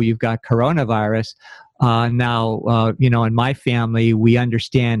say, oh, you've got coronavirus. Now, in my family, we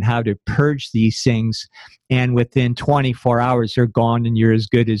understand how to purge these things. And within 24 hours, they're gone and you're as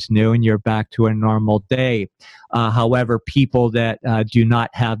good as new and you're back to a normal day. However, people that do not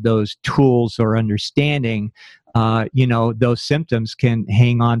have those tools or understanding, those symptoms can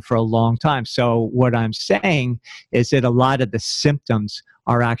hang on for a long time. So what I'm saying is that a lot of the symptoms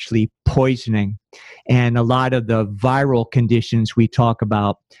are actually poisoning. And a lot of the viral conditions we talk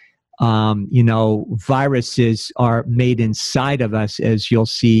about, viruses are made inside of us, as you'll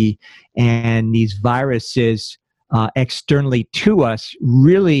see, and these viruses externally to us,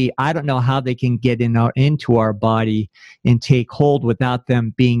 really, I don't know how they can get into our body and take hold without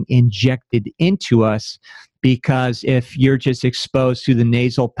them being injected into us. Because if you're just exposed to the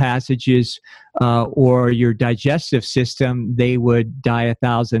nasal passages or your digestive system, they would die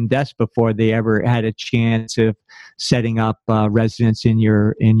 1,000 deaths before they ever had a chance of setting up residence in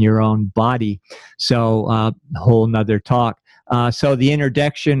your own body. So whole nother talk. So the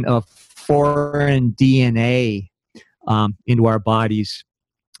introduction of foreign DNA into our bodies,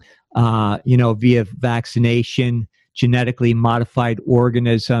 via vaccination, genetically modified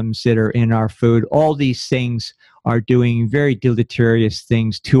organisms that are in our food. All these things are doing very deleterious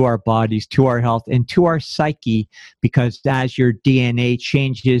things to our bodies, to our health, and to our psyche, because as your DNA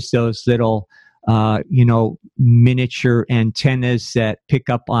changes, those little miniature antennas that pick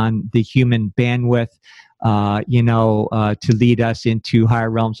up on the human bandwidth, to lead us into higher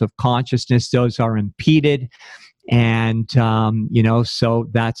realms of consciousness, those are impeded. And, so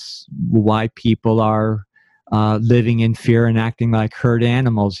that's why people are living in fear and acting like herd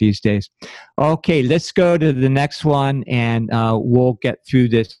animals these days. Okay, let's go to the next one, and we'll get through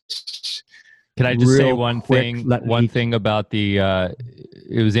this. Can I just say one thing? One thing about the.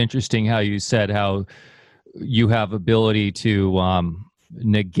 It was interesting how you said how you have ability to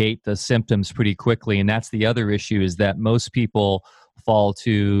negate the symptoms pretty quickly, and that's the other issue, is that most people fall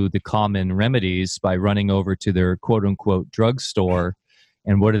to the common remedies by running over to their quote unquote drugstore.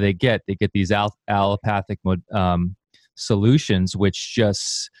 And what do they get? They get these allopathic solutions, which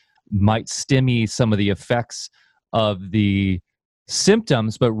just might stymie some of the effects of the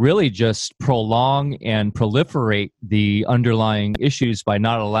symptoms, but really just prolong and proliferate the underlying issues by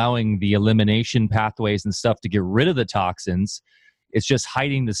not allowing the elimination pathways and stuff to get rid of the toxins. It's just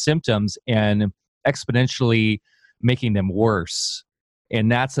hiding the symptoms and exponentially making them worse. And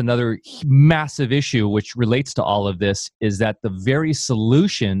that's another massive issue which relates to all of this, is that the very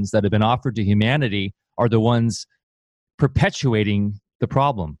solutions that have been offered to humanity are the ones perpetuating the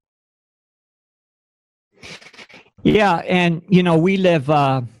problem. Yeah, and we live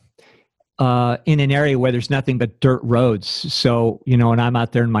in an area where there's nothing but dirt roads. So, when I'm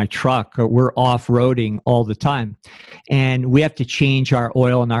out there in my truck, we're off-roading all the time. And we have to change our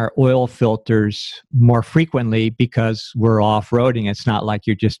oil and our oil filters more frequently because we're off-roading. It's not like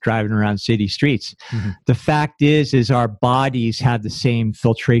you're just driving around city streets. Mm-hmm. The fact is our bodies have the same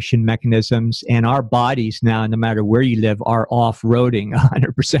filtration mechanisms, and our bodies now, no matter where you live, are off-roading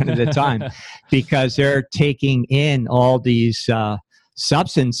 100% of the time because they're taking in all these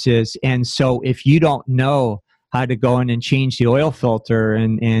substances. And so if you don't know how to go in and change the oil filter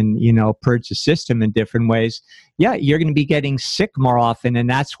and purge the system in different ways, you're going to be getting sick more often. And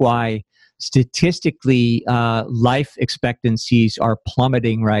that's why statistically life expectancies are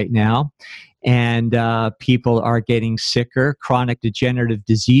plummeting right now, and people are getting sicker. Chronic degenerative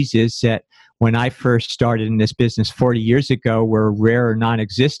diseases that when I first started in this business 40 years ago were rare or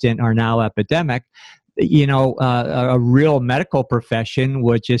non-existent are now epidemic. A real medical profession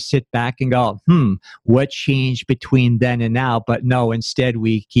would just sit back and go, what changed between then and now? But no, instead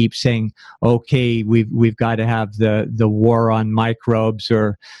we keep saying, okay, we've got to have the war on microbes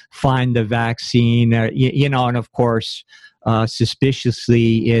or find the vaccine, and of course,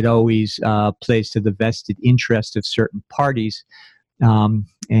 suspiciously, it always plays to the vested interest of certain parties. And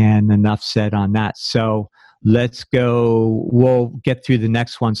enough said on that. So let's go. We'll get through the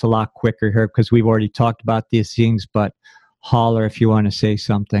next ones a lot quicker here because we've already talked about these things, but holler if you want to say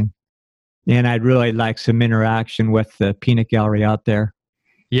something. And I'd really like some interaction with the peanut gallery out there.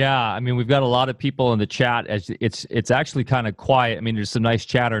 Yeah, I mean, we've got a lot of people in the chat. It's actually kind of quiet. I mean, there's some nice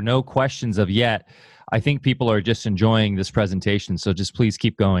chatter. No questions of yet. I think people are just enjoying this presentation, so just please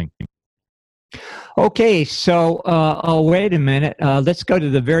keep going. Okay, so wait a minute. Let's go to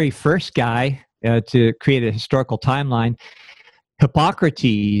the very first guy. To create a historical timeline.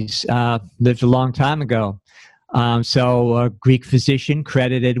 Hippocrates lived a long time ago. So a Greek physician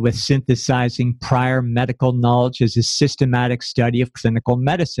credited with synthesizing prior medical knowledge as a systematic study of clinical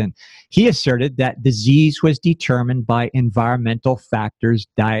medicine. He asserted that disease was determined by environmental factors,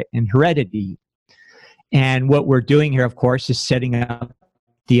 diet, and heredity. And what we're doing here, of course, is setting up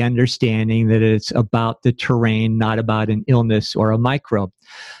the understanding that it's about the terrain, not about an illness or a microbe.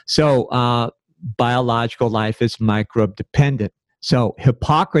 So biological life is microbe dependent. So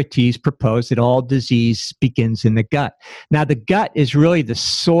Hippocrates proposed that all disease begins in the gut. Now, the gut is really the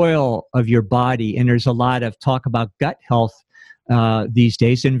soil of your body, and there's a lot of talk about gut health these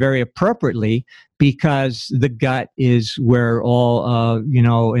days, and very appropriately, because the gut is where all,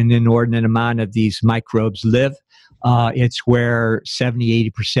 an inordinate amount of these microbes live. It's where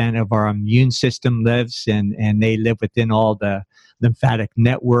 70-80% of our immune system lives, and they live within all the lymphatic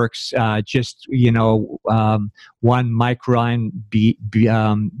networks. One micron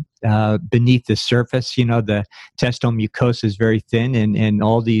beneath the surface. The intestinal mucosa is very thin, and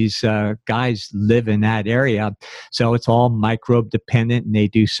all these guys live in that area. So it's all microbe dependent, and they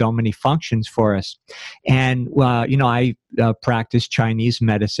do so many functions for us. And I practice Chinese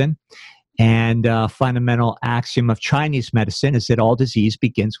medicine. And a fundamental axiom of Chinese medicine is that all disease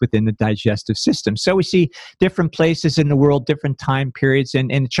begins within the digestive system. So we see different places in the world, different time periods. And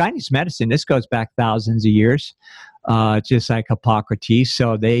in Chinese medicine, this goes back thousands of years, just like Hippocrates.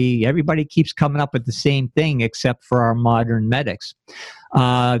 So everybody keeps coming up with the same thing except for our modern medics.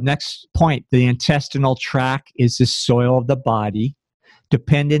 Next point, the intestinal tract is the soil of the body,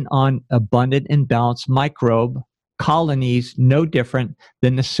 dependent on abundant and balanced microbe colonies, no different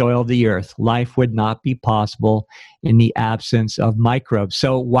than the soil of the earth. Life would not be possible in the absence of microbes.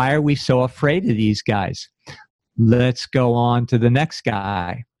 So why are we so afraid of these guys? Let's go on to the next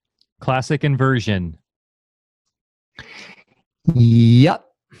guy. Classic inversion. Yep,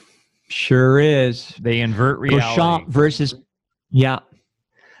 sure is. They invert reality. Beauchamp versus,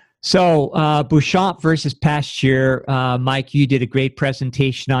 So Beauchamp versus Pasteur, Mike, you did a great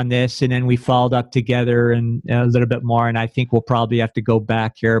presentation on this, and then we followed up together and a little bit more, and I think we'll probably have to go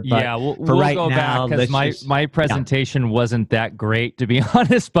back here. But we'll right go now, back because my presentation wasn't that great, to be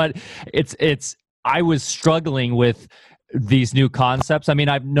honest, but I was struggling with these new concepts. I mean,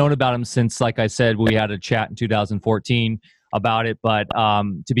 I've known about them since, like I said, we had a chat in 2014 about it, but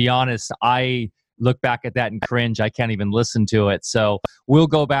to be honest, I look back at that and cringe. I can't even listen to it. So we'll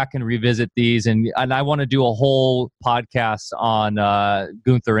go back and revisit these. And I want to do a whole podcast on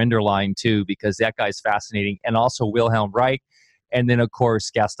Gunther Enderlein too, because that guy's fascinating. And also Wilhelm Reich. And then, of course,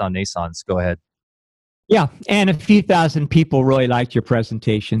 Gaston Naissance. Go ahead. Yeah. And a few thousand people really liked your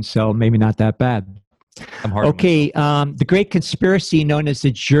presentation. So maybe not that bad. Okay, the great conspiracy known as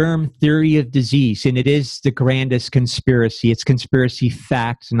the germ theory of disease, and it is the grandest conspiracy. It's conspiracy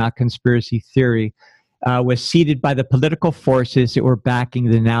facts, not conspiracy theory, was seeded by the political forces that were backing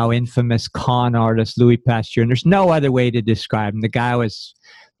the now infamous con artist Louis Pasteur. And there's no other way to describe him. The guy was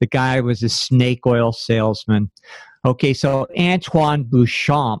a snake oil salesman. Okay, so Antoine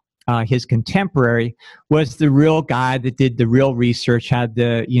Beauchamp, his contemporary, was the real guy that did the real research, had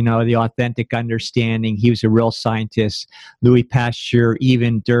the authentic understanding. He was a real scientist. Louis Pasteur,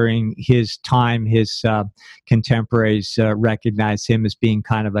 even during his time, his contemporaries recognized him as being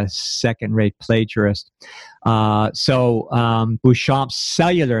kind of a second-rate plagiarist. So Beauchamp's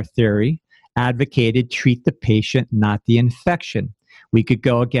cellular theory advocated treat the patient, not the infection. We could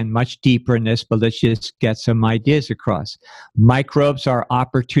go, again, much deeper in this, but let's just get some ideas across. Microbes are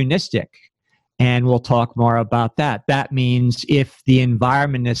opportunistic, and we'll talk more about that. That means if the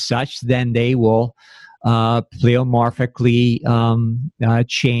environment is such, then they will pleomorphically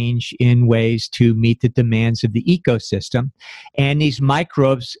change in ways to meet the demands of the ecosystem. And these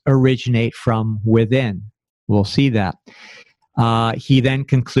microbes originate from within. We'll see that. He then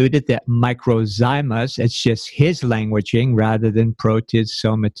concluded that microzymas, it's just his languaging rather than protids,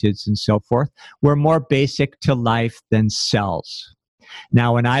 somatids, and so forth, were more basic to life than cells.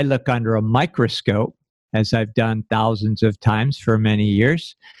 Now, when I look under a microscope, as I've done thousands of times for many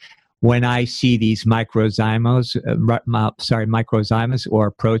years, when I see these microzymas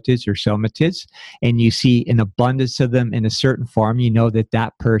or protids or somatids, and you see an abundance of them in a certain form, you know that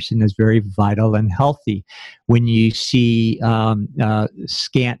that person is very vital and healthy. When you see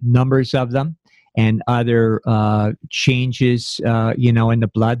scant numbers of them and other changes, in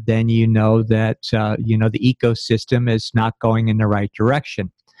the blood, then you know that, the ecosystem is not going in the right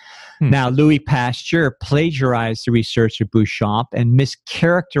direction. Now, Louis Pasteur plagiarized the research of Beauchamp and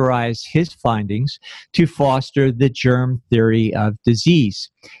mischaracterized his findings to foster the germ theory of disease.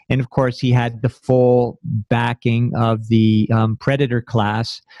 And of course, he had the full backing of the predator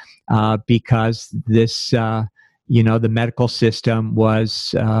class because this the medical system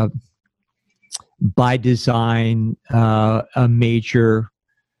was by design a major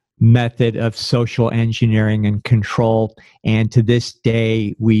method of social engineering and control. And to this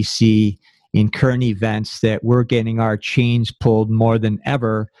day, we see in current events that we're getting our chains pulled more than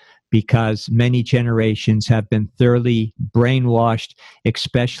ever because many generations have been thoroughly brainwashed,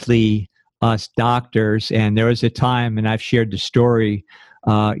 especially us doctors. And there was a time, and I've shared the story,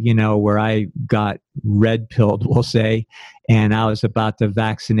 where I got red pilled, we'll say, and I was about to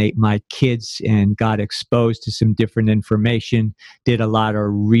vaccinate my kids and got exposed to some different information, did a lot of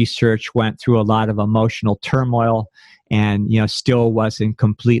research, went through a lot of emotional turmoil, and, still wasn't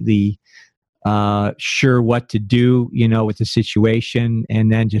completely sure what to do, with the situation,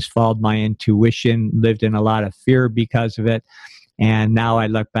 and then just followed my intuition, lived in a lot of fear because of it. And now I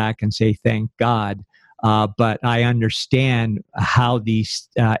look back and say, thank God. But I understand how these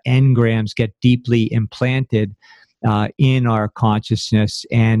engrams get deeply implanted in our consciousness,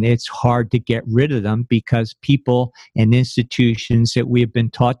 and it's hard to get rid of them because people and institutions that we have been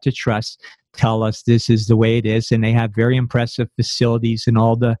taught to trust tell us this is the way it is, and they have very impressive facilities and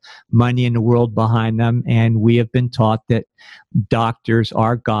all the money in the world behind them, and we have been taught that doctors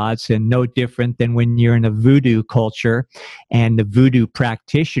are gods, and no different than when you're in a voodoo culture and the voodoo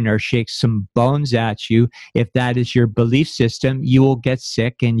practitioner shakes some bones at you. If that is your belief system, you will get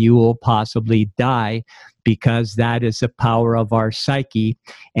sick and you will possibly die, because that is the power of our psyche.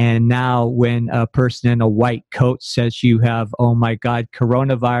 And now when a person in a white coat says you have, oh my God,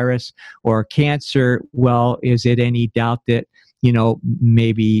 coronavirus or cancer, well, is it any doubt that,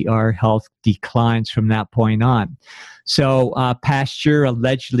 maybe our health declines from that point on? So Pasteur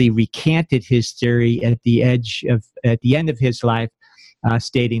allegedly recanted his theory at the end of his life,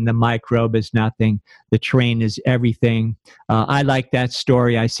 stating the microbe is nothing, the terrain is everything. I like that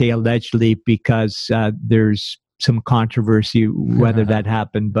story. I say allegedly because there's some controversy whether that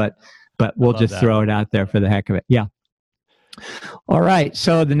happened, but we'll just throw it out there for the heck of it. Yeah. All right.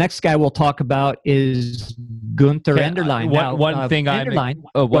 So the next guy we'll talk about is Gunther Enderlein. One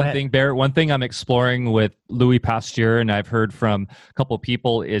thing I'm exploring with Louis Pasteur, and I've heard from a couple of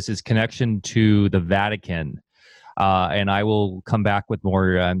people, is his connection to the Vatican. And I will come back with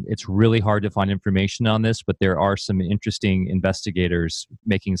more. It's really hard to find information on this, but there are some interesting investigators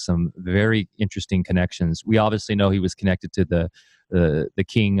making some very interesting connections. We obviously know he was connected to the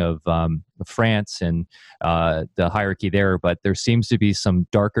king of France and the hierarchy there, but there seems to be some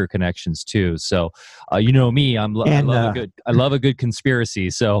darker connections too. So me, I love a good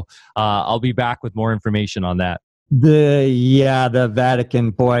conspiracy. So I'll be back with more information on that. The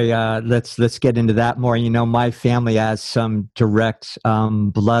Vatican, boy, let's get into that more. My family has some direct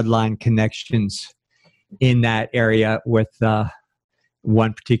bloodline connections in that area with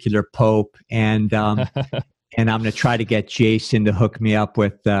one particular pope, and and I'm going to try to get Jason to hook me up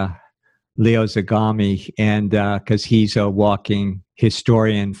with Leo Zagami, and because he's a walking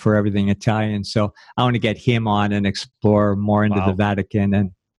historian for everything Italian. So I want to get him on and explore more into the Vatican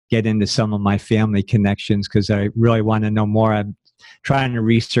and get into some of my family connections, because I really want to know more. I'm trying to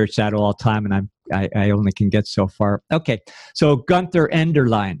research that all the time, and I only can get so far. Okay, so Gunther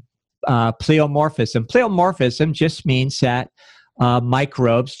Enderlein, pleomorphism. Pleomorphism just means that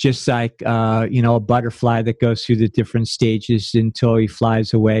microbes, just like a butterfly that goes through the different stages until he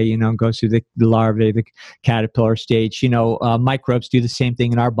flies away, goes through the larvae, the caterpillar stage. Microbes do the same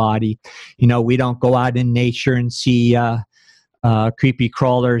thing in our body. We don't go out in nature and see creepy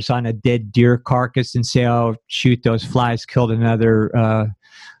crawlers on a dead deer carcass and say, oh, shoot, those flies killed another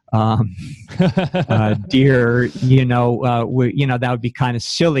deer. That would be kind of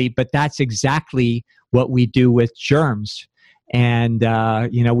silly, but that's exactly what we do with germs. And,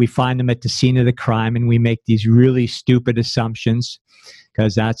 we find them at the scene of the crime, and we make these really stupid assumptions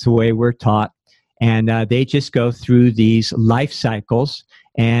because that's the way we're taught. And they just go through these life cycles,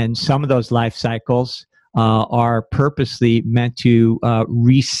 and some of those life cycles are purposely meant to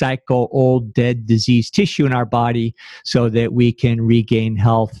recycle old, dead, diseased tissue in our body so that we can regain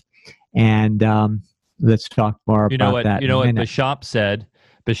health. And let's talk more about that. You know what Béchamp said?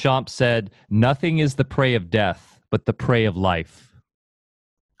 Béchamp said, nothing is the prey of death, but the prey of life.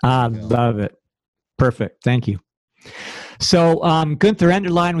 I love it. Perfect. Thank you. So Gunther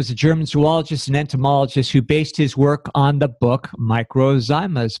Enderlein was a German zoologist and entomologist who based his work on the book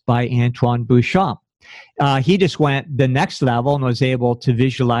Microzymas by Antoine Béchamp. He just went the next level and was able to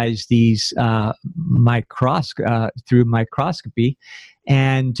visualize these through microscopy,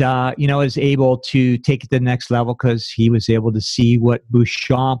 and is able to take it to the next level because he was able to see what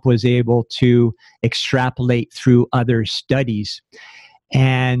Béchamp was able to extrapolate through other studies.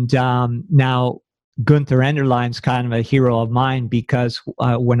 And now Gunther Enderlein's kind of a hero of mine because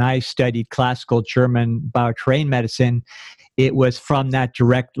when I studied classical German bioterrain medicine, it was from that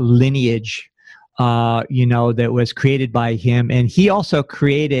direct lineage, that was created by him. And he also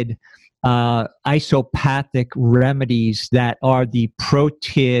created isopathic remedies that are the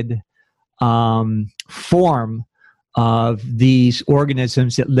protid form of these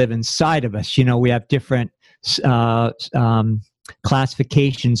organisms that live inside of us. We have different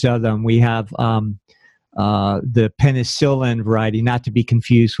classifications of them. We have the penicillin variety, not to be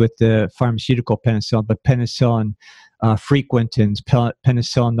confused with the pharmaceutical penicillin, but penicillin frequentans,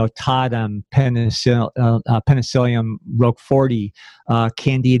 penicillin notatum, penicillium roqueforti,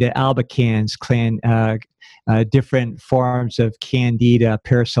 Candida albicans, different forms of Candida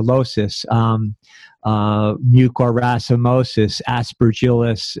parasilosis, mucorracimosis,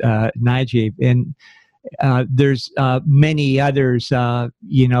 Aspergillus niger, and there's many others,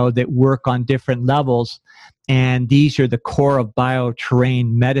 that work on different levels. And these are the core of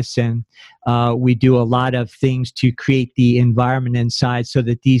bioterrain medicine. We do a lot of things to create the environment inside so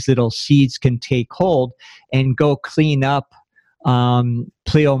that these little seeds can take hold and go clean up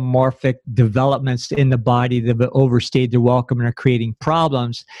pleomorphic developments in the body that have overstayed their welcome and are creating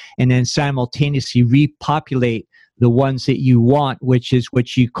problems, and then simultaneously repopulate the ones that you want, which is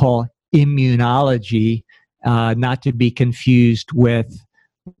what you call immunology, not to be confused with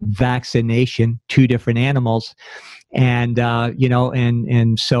vaccination, two different animals. And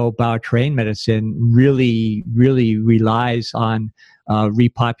so bioterrain medicine really relies on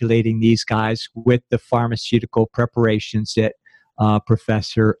repopulating these guys with the pharmaceutical preparations that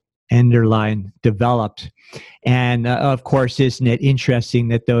Professor Enderlein developed. And of course, isn't it interesting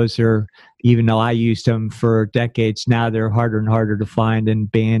that those are, even though I used them for decades now, they're harder and harder to find and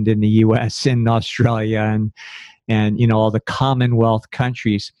banned in the US and Australia and all the Commonwealth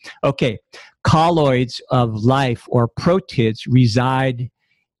countries. Okay, colloids of life, or protids, reside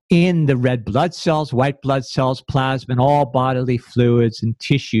in the red blood cells, white blood cells, plasma, and all bodily fluids and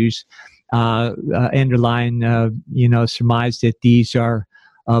tissues. Enderlein, surmised that these are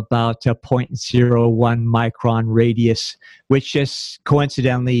about a 0.01 micron radius, which just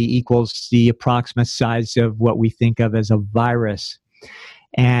coincidentally equals the approximate size of what we think of as a virus.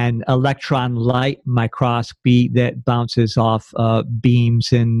 And electron light microscopy that bounces off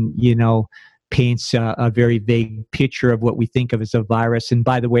beams and, paints a very vague picture of what we think of as a virus. And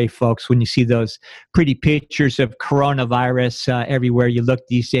by the way, folks, when you see those pretty pictures of coronavirus everywhere you look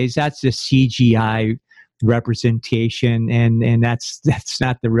these days, that's a CGI representation, and that's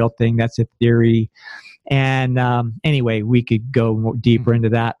not the real thing. That's a theory. And anyway, we could go more deeper into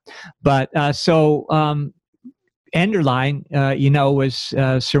that. But Enderlein, was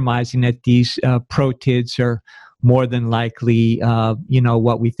surmising that these protids are more than likely,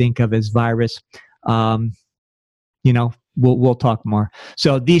 what we think of as virus. We'll talk more.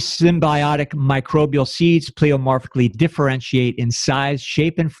 So these symbiotic microbial seeds pleomorphically differentiate in size,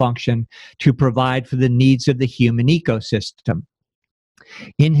 shape, and function to provide for the needs of the human ecosystem.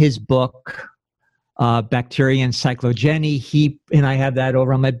 In his book, Bacteria and Cyclogeny, and I have that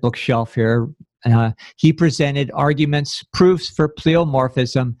over on my bookshelf here, he presented arguments, proofs for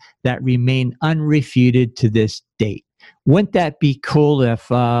pleomorphism that remain unrefuted to this date. Wouldn't that be cool if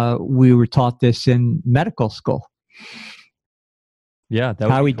we were taught this in medical school? Yeah.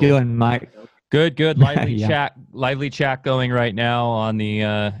 How are we doing, Mike? Good. Lively chat going right now on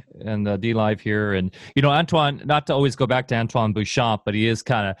the D Live here. And Antoine, not to always go back to Antoine Béchamp, but he is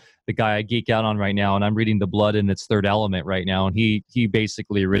kind of the guy I geek out on right now. And I'm reading The Blood in its Third Element right now, and he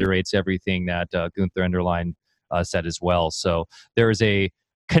basically reiterates everything that Gunther Enderlein said as well. So there is a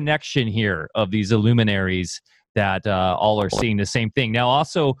connection here of these illuminaries that all are seeing the same thing. Now,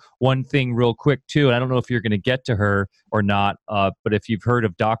 also one thing real quick too, and I don't know if you're going to get to her or not, but if you've heard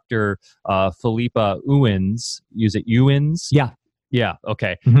of Dr. Philippa Ewens, use it Ewens? Yeah,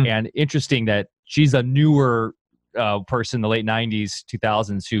 okay. Mm-hmm. And interesting that she's a newer person in the late 90s,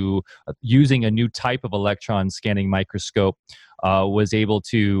 2000s, who using a new type of electron scanning microscope was able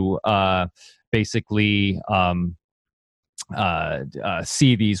to basically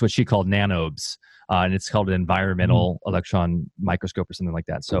see these, what she called nanobes. And it's called an environmental electron microscope or something like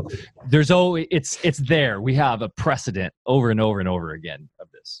that. So there's it's there. We have a precedent over and over and over again of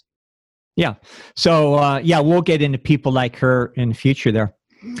this. Yeah. So we'll get into people like her in the future there.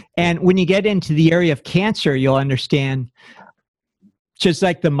 And when you get into the area of cancer, you'll understand, just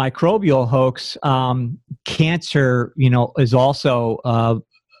like the microbial hoax, cancer, is also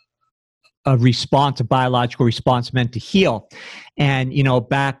a response, a biological response meant to heal. And,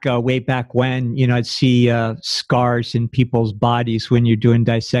 way back when, I'd see scars in people's bodies when you're doing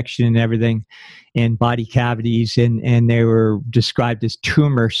dissection and everything in body cavities, and they were described as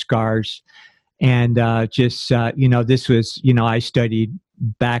tumor scars. And this was, I studied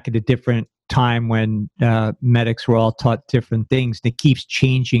back at a different time when medics were all taught different things. And it keeps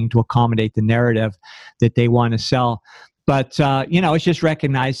changing to accommodate the narrative that they want to sell. But, it's just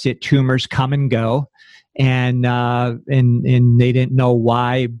recognized that tumors come and go, and they didn't know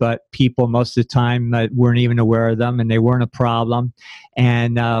why, but people most of the time weren't even aware of them, and they weren't a problem.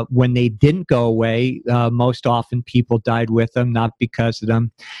 And when they didn't go away, most often people died with them, not because of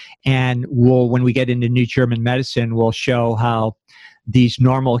them. And when we get into New German medicine, we'll show how these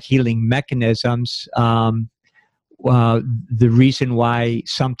normal healing mechanisms, the reason why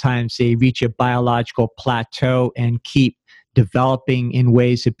sometimes they reach a biological plateau and keep developing in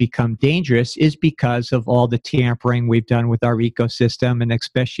ways that become dangerous is because of all the tampering we've done with our ecosystem, and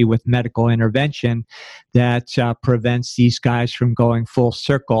especially with medical intervention that prevents these guys from going full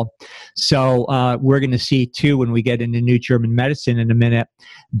circle. So we're going to see too, when we get into New German medicine in a minute,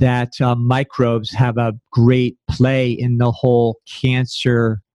 that microbes have a great play in the whole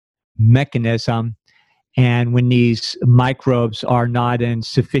cancer mechanism. And when these microbes are not in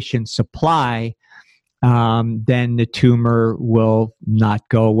sufficient supply, then the tumor will not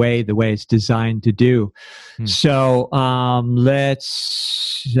go away the way it's designed to do. So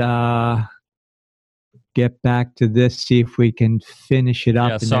let's get back to this, see if we can finish it up.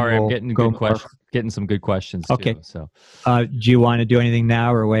 Yeah, sorry, I'm getting some good questions. Okay. Too, so, do you want to do anything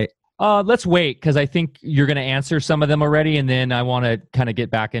now or wait? Let's wait, because I think you're going to answer some of them already, and then I want to kind of get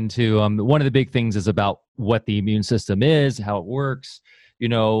back into one of the big things is about what the immune system is, how it works,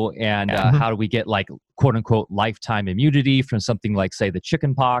 and how do we get like quote unquote lifetime immunity from something like, say, the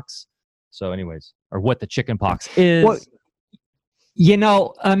chicken pox. So anyways, or what the chicken pox is. Well,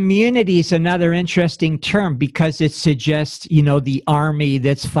 immunity is another interesting term because it suggests, the army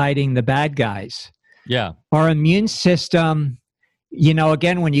that's fighting the bad guys. Yeah. Our immune system,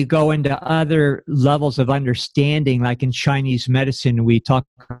 again, when you go into other levels of understanding, like in Chinese medicine, we talk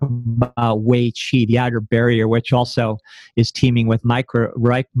about Wei Qi, the outer barrier, which also is teeming with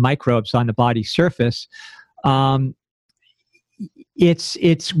microbes on the body surface.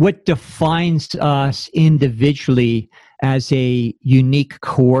 It's what defines us individually as a unique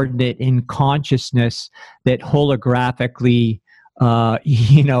coordinate in consciousness that holographically,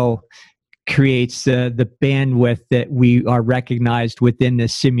 creates the bandwidth that we are recognized within the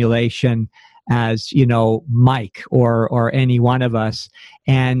simulation as, Mike or any one of us.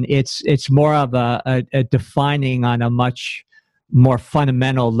 And it's more of a defining on a much more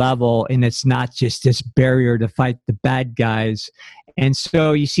fundamental level, and it's not just this barrier to fight the bad guys. And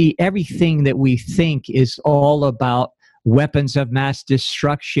so you see, everything that we think is all about weapons of mass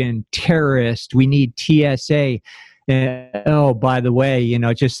destruction, terrorists, we need TSA. Oh, by the way,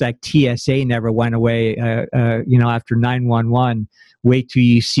 just like TSA never went away, after 9/11, wait till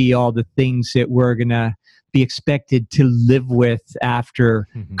you see all the things that we're going to be expected to live with after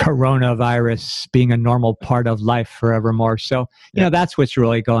coronavirus being a normal part of life forevermore. So, that's what's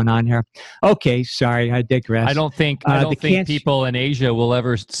really going on here. Okay, sorry, I digress. I don't think people in Asia will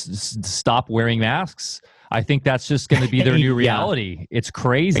ever stop wearing masks. I think that's just going to be their new reality. Yeah. It's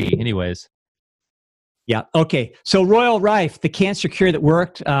crazy. Anyways. Yeah. Okay. So Royal Rife, the cancer cure that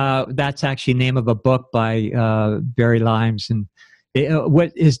worked. That's actually the name of a book by Barry Lyons. And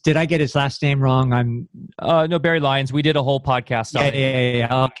did I get his last name wrong? No, Barry Lyons. We did a whole podcast on it.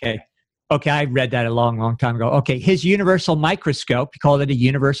 Yeah. Okay. I read that a long time ago. Okay. His universal microscope, he called it a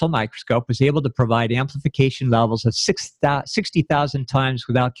universal microscope, was able to provide amplification levels of 60,000 times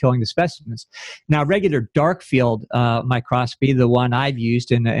without killing the specimens. Now, regular dark field microscopy, the one I've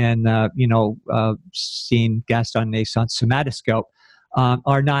used and seen Gaston Naissant's somatoscope,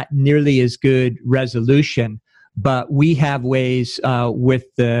 are not nearly as good resolution, but we have ways with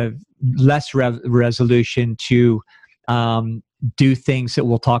the less resolution to do things that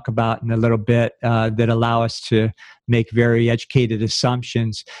we'll talk about in a little bit that allow us to make very educated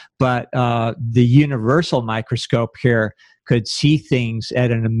assumptions. But the universal microscope here could see things at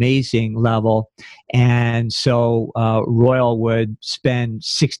an amazing level. And so Royal would spend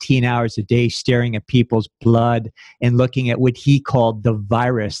 16 hours a day staring at people's blood and looking at what he called the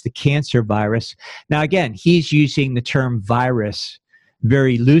virus, the cancer virus. Now, again, he's using the term virus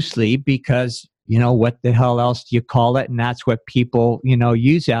very loosely because what the hell else do you call it? And that's what people,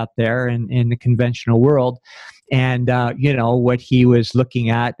 use out there in the conventional world. And, what he was looking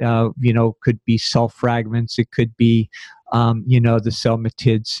at, could be cell fragments. It could be the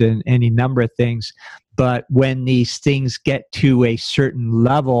somatids and any number of things. But when these things get to a certain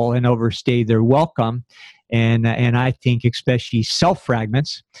level and overstay their welcome, and I think especially cell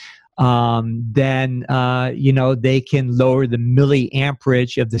fragments, then they can lower the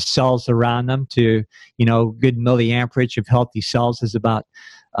milliamperage of the cells around them to, good milliamperage of healthy cells is about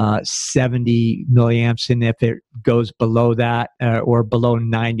 70 milliamps, and if it goes below that or below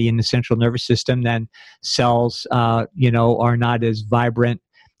 90 in the central nervous system, then cells are not as vibrant.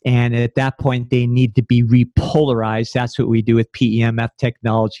 And at that point, they need to be repolarized. That's what we do with PEMF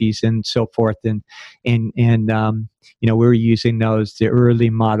technologies and so forth. And we were using the early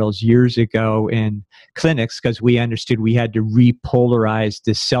models years ago in clinics because we understood we had to repolarize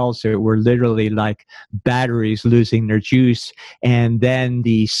the cells that were literally like batteries losing their juice. And then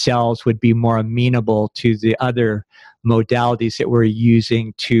the cells would be more amenable to the other modalities that we're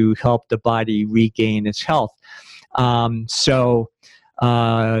using to help the body regain its health.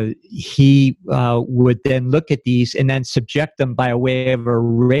 He would then look at these and then subject them by way of a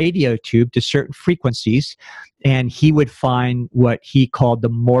radio tube to certain frequencies, and he would find what he called the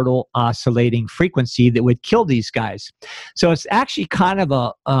mortal oscillating frequency that would kill these guys. So it's actually kind of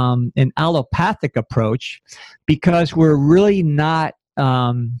an allopathic approach, because we're really not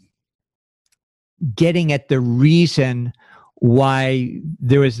getting at the reason why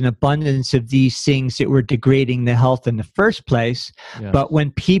there was an abundance of these things that were degrading the health in the first place. Yeah. But when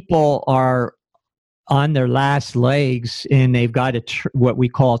people are on their last legs and they've got what we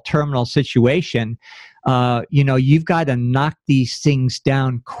call a terminal situation, you've got to knock these things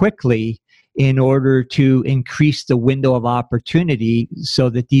down quickly in order to increase the window of opportunity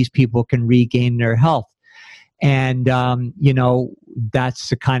so that these people can regain their health. And, that's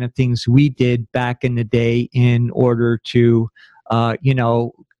the kind of things we did back in the day in order to,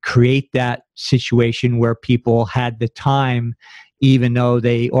 create that situation where people had the time, even though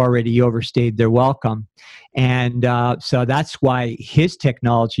they already overstayed their welcome. And so that's why his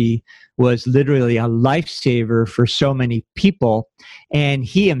technology was literally a lifesaver for so many people. And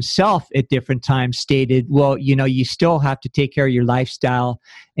he himself at different times stated, well, you still have to take care of your lifestyle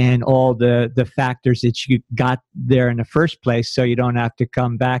and all the factors that you got there in the first place, so you don't have to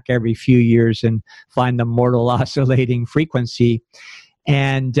come back every few years and find the mortal oscillating frequency.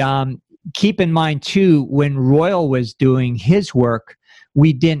 And keep in mind, too, when Royal was doing his work,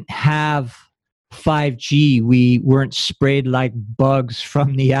 we didn't have 5G. We weren't sprayed like bugs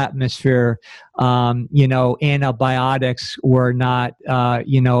from the atmosphere. Antibiotics were not,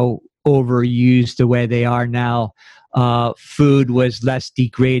 overused the way they are now. Food was less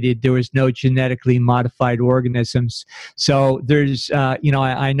degraded. There was no genetically modified organisms. So there's,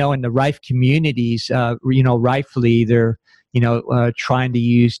 I know in the Rife communities, rightfully, they're, trying to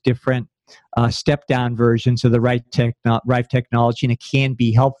use different step-down versions of the Rife technology, and it can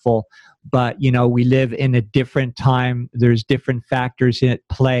be helpful. But, we live in a different time. There's different factors at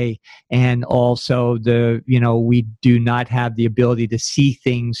play. And also we do not have the ability to see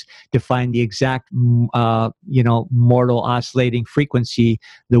things to find the exact, mortal oscillating frequency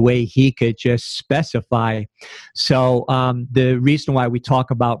the way he could just specify. So the reason why we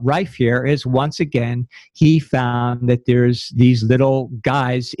talk about Rife here is, once again, he found that there's these little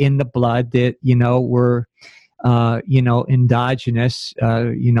guys in the blood that, were endogenous,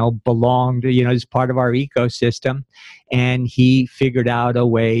 belonged, as part of our ecosystem. And he figured out a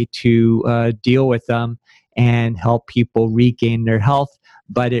way to deal with them and help people regain their health.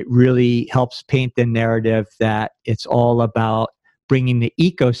 But it really helps paint the narrative that it's all about bringing the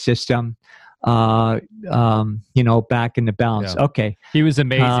ecosystem back into balance. Yeah. Okay. He was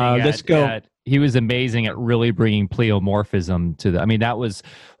amazing. Let's go. He was amazing at really bringing pleomorphism to that was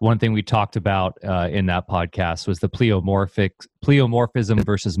one thing we talked about in that podcast, was the pleomorphism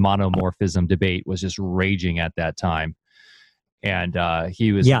versus monomorphism debate was just raging at that time. And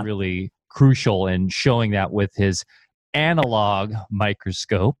he was really crucial in showing that with his analog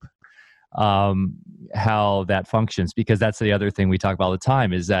microscope, how that functions, because that's the other thing we talk about all the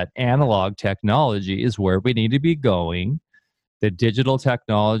time, is that analog technology is where we need to be going. The digital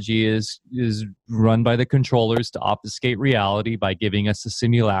technology is run by the controllers to obfuscate reality by giving us a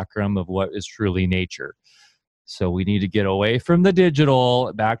simulacrum of what is truly nature. So we need to get away from the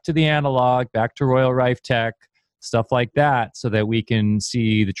digital, back to the analog, back to Royal Rife Tech, stuff like that, so that we can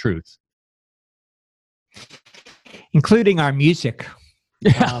see the truth. Including our music.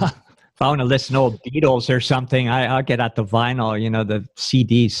 If I want to listen to old Beatles or something, I'll get out the vinyl. The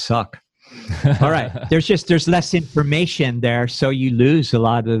CDs suck. All right. There's less information there, so you lose a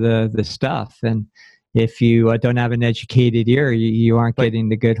lot of the stuff. And if you don't have an educated ear, you aren't getting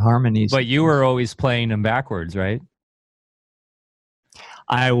the good harmonies. But you were always playing them backwards, right?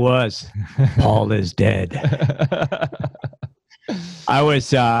 I was. Paul is dead. I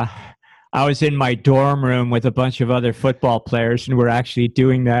was in my dorm room with a bunch of other football players, and we're actually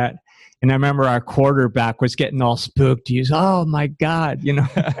doing that. And I remember our quarterback was getting all spooked. He was, oh my God,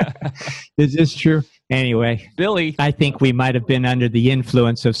 is this true? Anyway, Billy, I think we might have been under the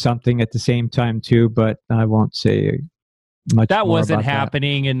influence of something at the same time too, but I won't say much. That more wasn't about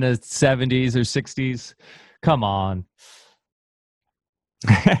happening in the 70s or 60s. Come on.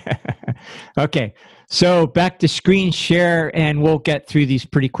 Okay, so back to screen share, and we'll get through these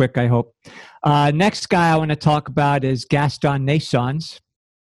pretty quick, I hope. Next guy I want to talk about is Gaston Naessens.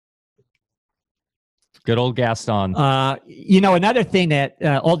 Good old Gaston. Another thing that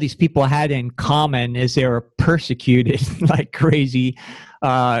all these people had in common is they were persecuted like crazy,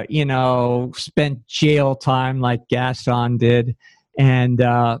 spent jail time like Gaston did. And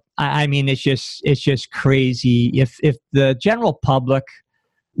I mean, it's just crazy. If the general public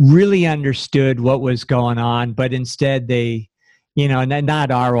really understood what was going on, but instead they,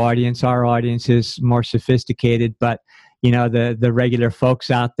 not our audience is more sophisticated, but the regular folks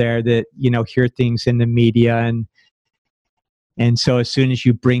out there that hear things in the media, and so as soon as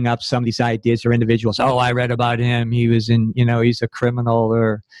you bring up some of these ideas or individuals, oh, I read about him, he was in, he's a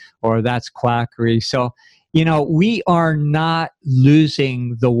criminal, or that's quackery. So we are not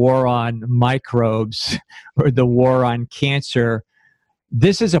losing the war on microbes or the war on cancer.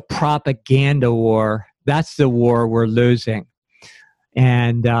 This is a propaganda war. That's the war we're losing.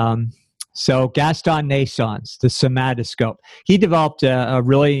 And so Gaston Naessens, the somatoscope, he developed a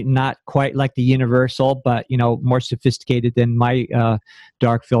really not quite like the universal, but more sophisticated than my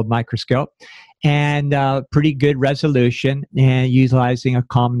dark field microscope, and pretty good resolution, and utilizing a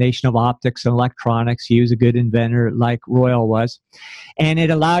combination of optics and electronics. He was a good inventor like Royal was, and it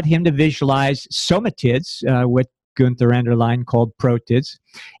allowed him to visualize somatids, with Gunther Enderlein called protids,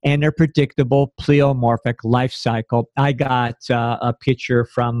 and their predictable pleomorphic life cycle. I got a picture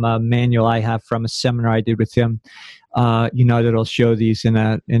from a manual I have from a seminar I did with him, that'll show these in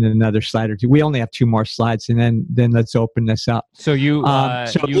another slide or two. We only have 2 more slides, and then let's open this up. So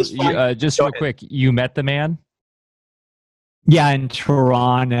just real quick, you met the man? Yeah, in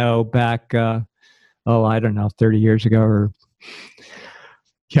Toronto back, I don't know, 30 years ago, or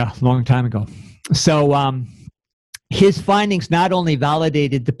a long time ago. So, his findings not only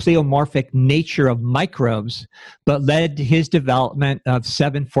validated the pleomorphic nature of microbes, but led to his development of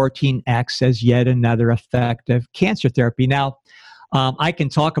 714X as yet another effective cancer therapy. Now, I can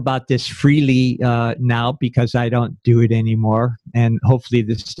talk about this freely now because I don't do it anymore, and hopefully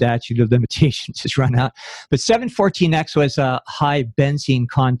the statute of limitations has run out. But 714X was a high benzene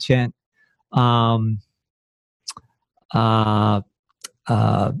content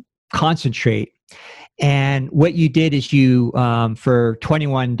concentrate. And what you did is you, for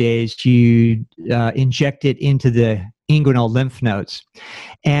 21 days, you inject it into the inguinal lymph nodes.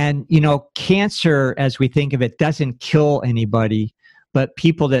 And, cancer, as we think of it, doesn't kill anybody, but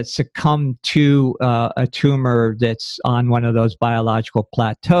people that succumb to a tumor that's on one of those biological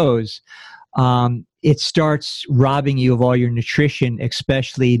plateaus, it starts robbing you of all your nutrition,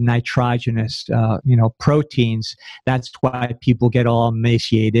 especially nitrogenous, proteins. That's why people get all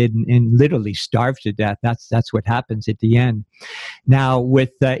emaciated and literally starve to death. That's what happens at the end. Now,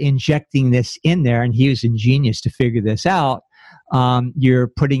 with injecting this in there, and he was ingenious to figure this out, you're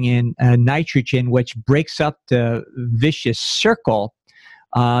putting in nitrogen, which breaks up the vicious circle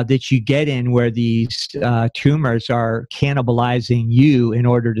that you get in where these tumors are cannibalizing you in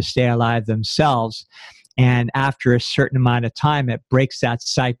order to stay alive themselves. And after a certain amount of time, it breaks that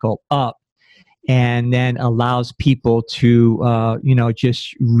cycle up and then allows people to,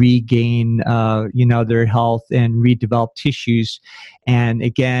 just regain, their health and redevelop tissues. And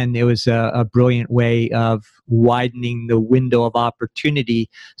again, it was a brilliant way of widening the window of opportunity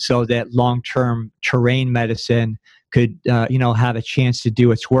so that long-term terrain medicine could, have a chance to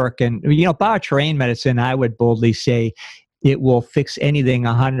do its work. And, bioterrain medicine, I would boldly say it will fix anything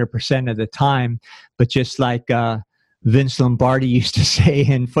 100% of the time. But just like Vince Lombardi used to say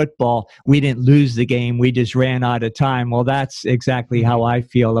in football, we didn't lose the game, we just ran out of time. Well, that's exactly how I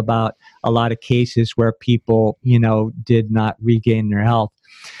feel about a lot of cases where people, did not regain their health.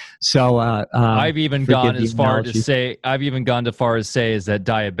 So I've even gone as far as say is that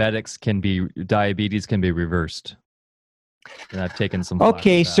diabetes can be reversed. And I've taken some.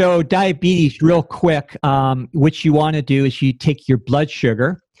 Okay, so diabetes, real quick. What you want to do is you take your blood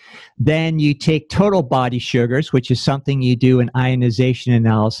sugar Then you take total body sugars, which is something you do in ionization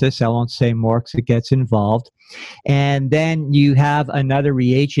analysis. I won't say more because it gets involved. And then you have another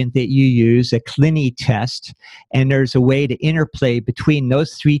reagent that you use, a Clini test, and there's a way to interplay between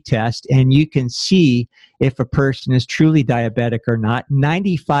those three tests, and you can see if a person is truly diabetic or not.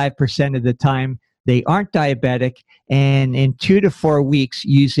 95% of the time, they aren't diabetic, and in 2 to 4 weeks,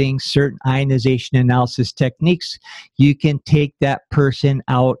 using certain ionization analysis techniques, you can take that person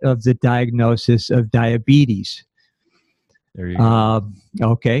out of the diagnosis of diabetes. There you go.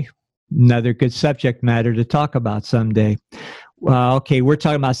 Okay, another good subject matter to talk about someday. Okay, we're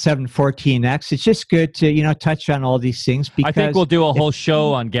talking about 714X. It's just good to touch on all these things because I think we'll do a whole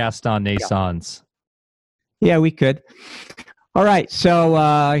show on Gaston Naissance. Yeah, we could. All right,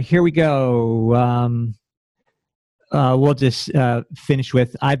 so here we go. We'll just finish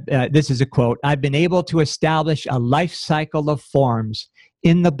with, this is a quote, "I've been able to establish a life cycle of forms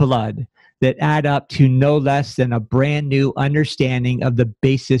in the blood that add up to no less than a brand new understanding of the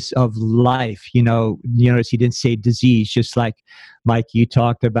basis of life." Notice he didn't say disease, just like Mike, you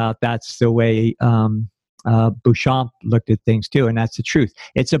talked about. That's the way Beauchamp looked at things too, and that's the truth.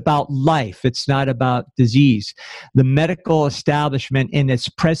 It's about life. It's not about disease. The medical establishment in its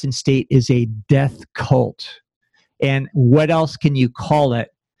present state is a death cult. And what else can you call it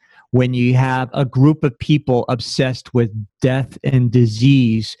when you have a group of people obsessed with death and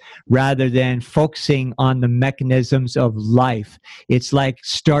disease rather than focusing on the mechanisms of life? It's like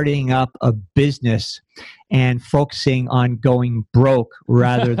starting up a business and focusing on going broke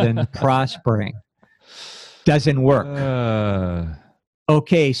rather than prospering. Doesn't work.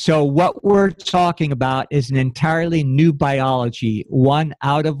 Okay, so what we're talking about is an entirely new biology, one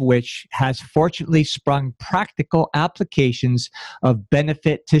out of which has fortunately sprung practical applications of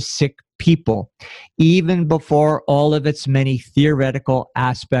benefit to sick people, even before all of its many theoretical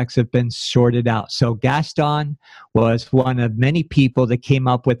aspects have been sorted out. So Gaston was one of many people that came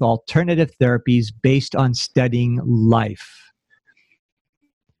up with alternative therapies based on studying life.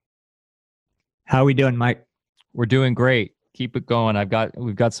 How are we doing, Mike? We're doing great. Keep it going.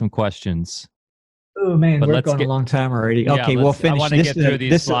 We've got some questions. Oh man, we're going a long time already. Okay, we'll finish. I want to get through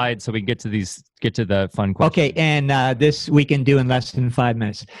these slides so we can get to the fun questions. Okay, and this we can do in less than 5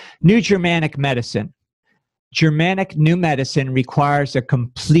 minutes. New Germanic medicine. Germanic New Medicine requires a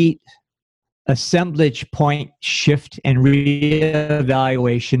complete assemblage point shift and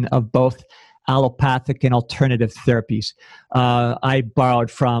reevaluation of both allopathic and alternative therapies. I borrowed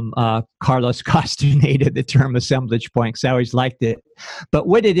from Carlos Castaneda the term assemblage point because I always liked it. But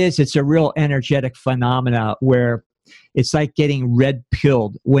what it is, it's a real energetic phenomena where it's like getting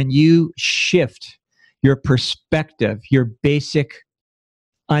red-pilled. When you shift your perspective, your basic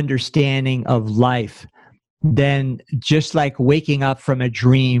understanding of life, then just like waking up from a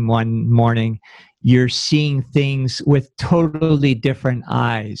dream one morning, you're seeing things with totally different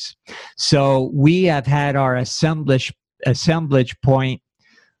eyes. So we have had our assemblage point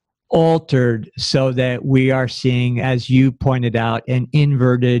altered so that we are seeing, as you pointed out, an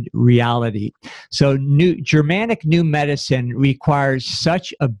inverted reality. So Germanic New Medicine requires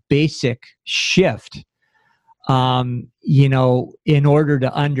such a basic shift in order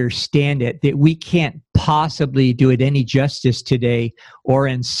to understand it, that we can't possibly do it any justice today or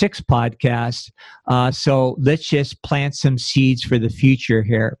in 6 podcasts. So let's just plant some seeds for the future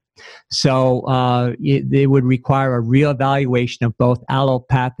here. So they would require a reevaluation of both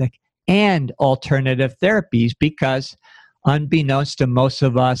allopathic and alternative therapies because, unbeknownst to most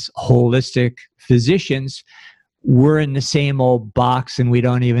of us holistic physicians, we're in the same old box and we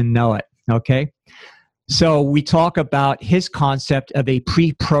don't even know it, okay? So we talk about his concept of a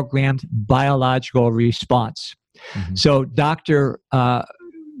pre-programmed biological response. Mm-hmm. So Dr.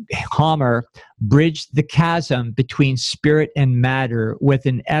 Hammer bridged the chasm between spirit and matter with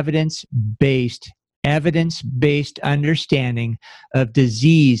an evidence-based understanding of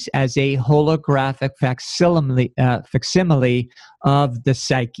disease as a holographic facsimile of the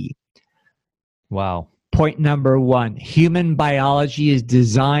psyche. Wow. Point number 1, human biology is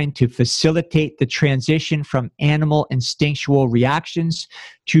designed to facilitate the transition from animal instinctual reactions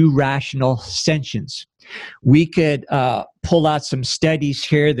to rational sentience. We could pull out some studies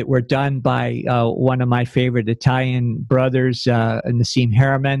here that were done by one of my favorite Italian brothers, Nassim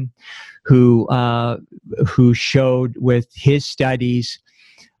Haramein, who showed with his studies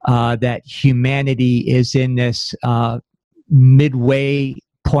that humanity is in this midway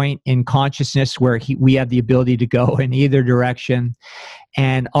point in consciousness where we have the ability to go in either direction,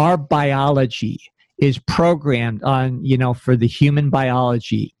 and our biology is programmed on, for the human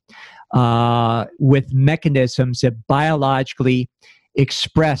biology with mechanisms that biologically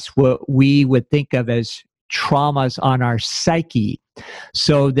express what we would think of as traumas on our psyche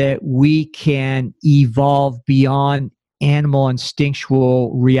so that we can evolve beyond animal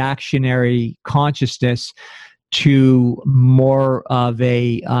instinctual reactionary consciousness to more of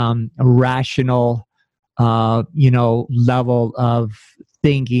a rational, level of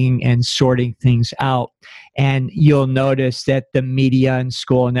thinking and sorting things out. And you'll notice that the media and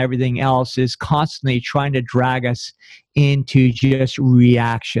school and everything else is constantly trying to drag us into just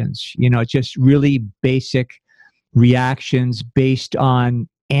reactions, just really basic reactions based on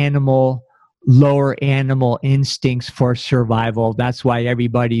lower animal instincts for survival. That's why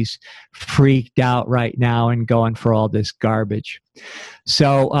everybody's freaked out right now and going for all this garbage.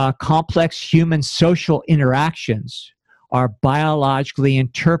 So complex human social interactions are biologically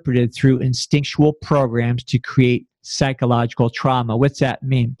interpreted through instinctual programs to create psychological trauma. What's that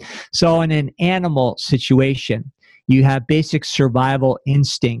mean? So in an animal situation, you have basic survival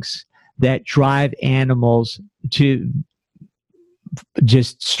instincts that drive animals to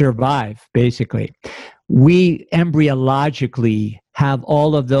just survive, basically. We embryologically have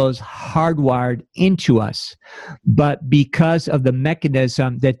all of those hardwired into us, but because of the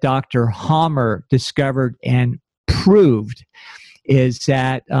mechanism that Dr. Hammer discovered and proved, is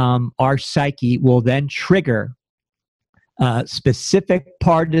that our psyche will then trigger a specific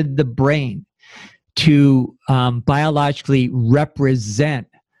part of the brain to biologically represent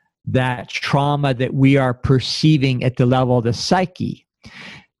that trauma that we are perceiving at the level of the psyche,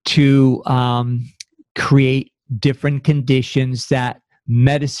 to create different conditions that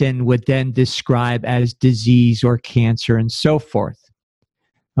medicine would then describe as disease or cancer and so forth.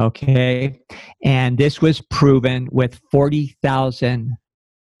 Okay? And this was proven with 40,000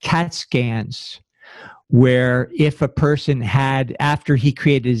 CAT scans, where if a person had, after he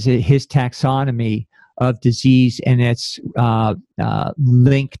created his taxonomy of disease and its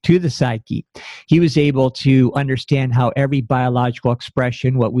link to the psyche, he was able to understand how every biological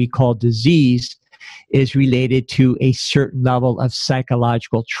expression, what we call disease, is related to a certain level of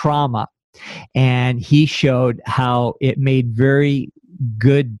psychological trauma. And he showed how it made very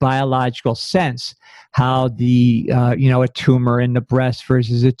good biological sense how the a tumor in the breast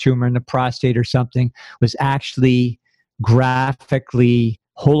versus a tumor in the prostate or something was actually holographically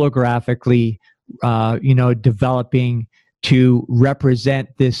developing to represent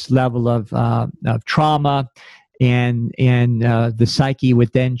this level of trauma, and the psyche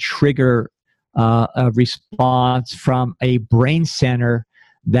would then trigger a response from a brain center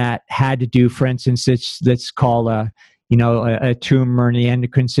that had to do, for instance, let's call a tumor in the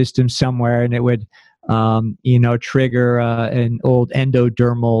endocrine system somewhere, and it would trigger an old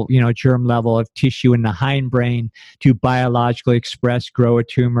endodermal, germ level of tissue in the hindbrain to biologically express, grow a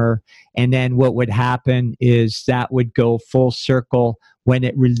tumor. And then what would happen is that would go full circle when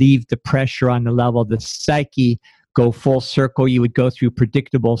it relieved the pressure on the level of the psyche. Go full circle, you would go through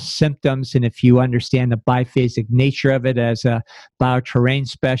predictable symptoms. And if you understand the biphasic nature of it as a bioterrain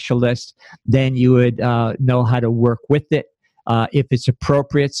specialist, then you would know how to work with it. If it's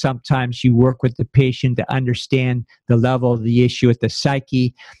appropriate, sometimes you work with the patient to understand the level of the issue at the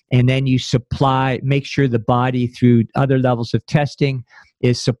psyche, and then you make sure the body, through other levels of testing,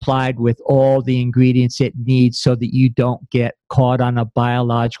 is supplied with all the ingredients it needs so that you don't get caught on a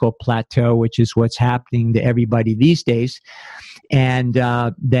biological plateau, which is what's happening to everybody these days. And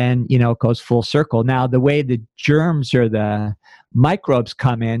then, it goes full circle. Now, the way the germs or the microbes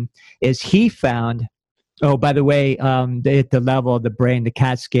come in is he found, oh, by the way, at the level of the brain, the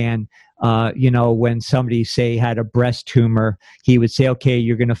CAT scan, when somebody, say, had a breast tumor, he would say, okay,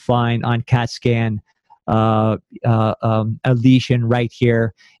 you're going to find on CAT scan a lesion right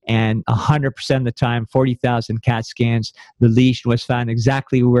here. And 100% of the time, 40,000 CAT scans, the lesion was found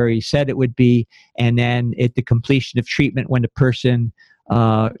exactly where he said it would be. And then at the completion of treatment, when the person,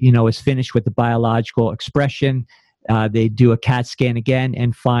 is finished with the biological expression, they do a CAT scan again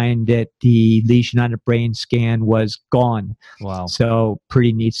and find that the lesion on the brain scan was gone. Wow. So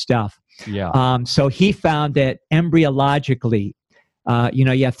pretty neat stuff. Yeah. So he found that embryologically,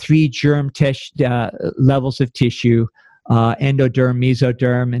 you have three germ levels of tissue, endoderm,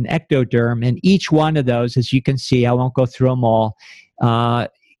 mesoderm, and ectoderm. And each one of those, as you can see, I won't go through them all,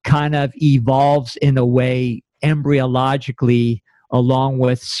 kind of evolves in a way embryologically along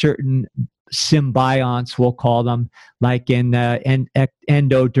with certain symbionts, we'll call them, like in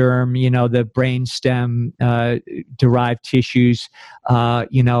endoderm, the brainstem derived tissues, work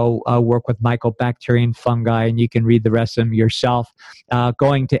with mycobacterium, fungi, and you can read the rest of them yourself.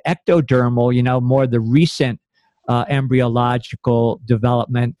 Going to ectodermal, more the recent embryological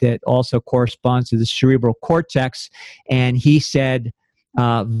development that also corresponds to the cerebral cortex. And he said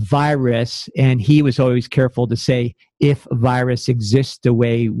virus, and he was always careful to say if virus exists the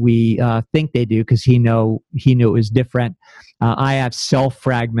way we think they do, because he knew it was different. I have cell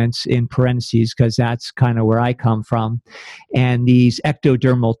fragments in parentheses because that's kind of where I come from, and these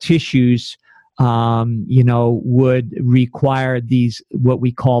ectodermal tissues, would require these what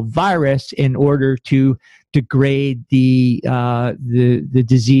we call virus in order to degrade the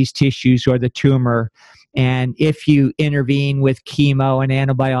diseased tissues or the tumor. And if you intervene with chemo and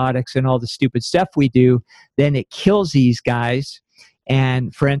antibiotics and all the stupid stuff we do, then it kills these guys.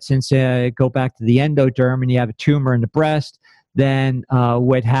 And for instance, go back to the endoderm and you have a tumor in the breast, then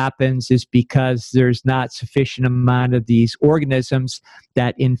what happens is because there's not sufficient amount of these organisms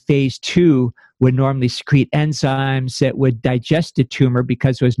that in phase 2 would normally secrete enzymes that would digest the tumor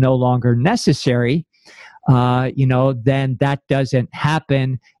because it was no longer necessary, then that doesn't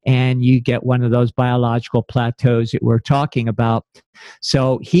happen, and you get one of those biological plateaus that we're talking about.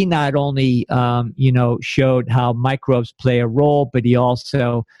 So he not only, showed how microbes play a role, but he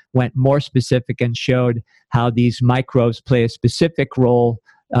also went more specific and showed how these microbes play a specific role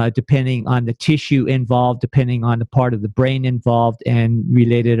depending on the tissue involved, depending on the part of the brain involved, and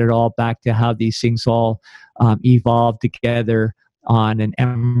related it all back to how these things all evolved together on an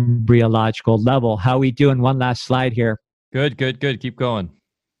embryological level. How are we doing? One last slide here. Good. Keep going.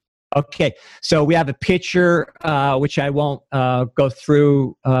 Okay, so we have a picture, which I won't go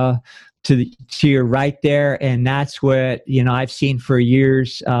through to your right there, and that's what I've seen for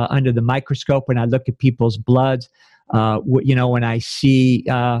years under the microscope when I look at people's bloods. When I see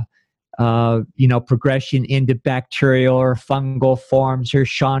progression into bacterial or fungal forms or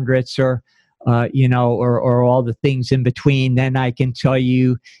chondrites or all the things in between, then I can tell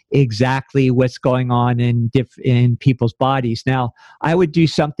you exactly what's going on in people's bodies. Now, I would do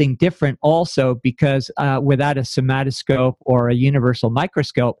something different also because without a somatoscope or a universal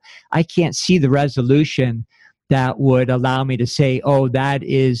microscope, I can't see the resolution that would allow me to say, oh, that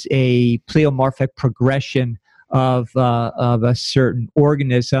is a pleomorphic progression of a certain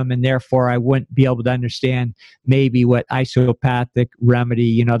organism, and therefore I wouldn't be able to understand maybe what isopathic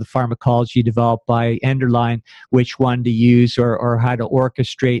remedy, the pharmacology developed by Enderlein, which one to use or how to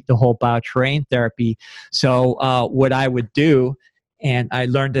orchestrate the whole bioterrain therapy. So what I would do, and I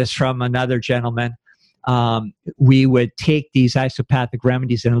learned this from another gentleman, we would take these isopathic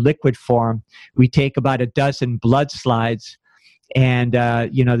remedies in a liquid form. We take about a dozen blood slides and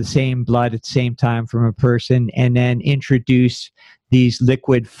the same blood at the same time from a person, and then introduce these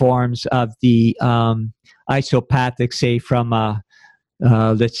liquid forms of the isopathic, say from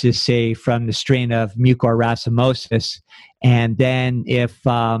let's just say from the strain of Mucor racemosus, and then if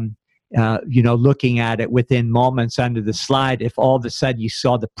looking at it within moments under the slide, if all of a sudden you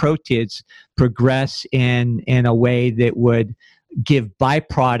saw the proteids progress in a way that would give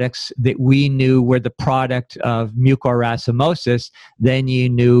byproducts that we knew were the product of Mucor racemosus, then you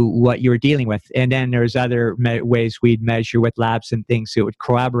knew what you were dealing with. And then there's other ways we'd measure with labs and things that would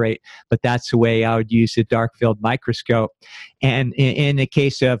corroborate, but that's the way I would use the dark field microscope. And in the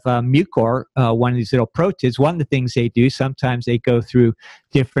case of Mucor, one of these little proteids, one of the things they do, sometimes they go through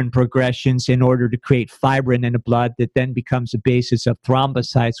different progressions in order to create fibrin in the blood that then becomes the basis of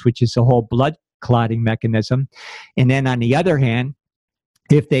thrombocytes, which is the whole blood clotting mechanism. And then on the other hand,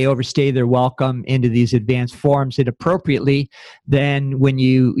 if they overstay their welcome into these advanced forms inappropriately, then when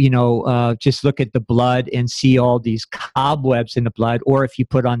you just look at the blood and see all these cobwebs in the blood, or if you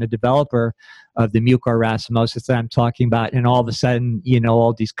put on the developer of the Mucor racemosus that I'm talking about, and all of a sudden,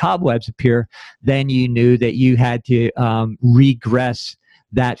 all these cobwebs appear, then you knew that you had to regress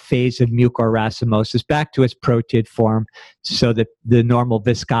that phase of Mucor racemosus back to its proteid form so that the normal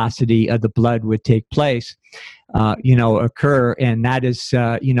viscosity of the blood would take place, occur. And that is,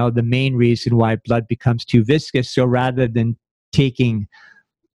 the main reason why blood becomes too viscous. So rather than taking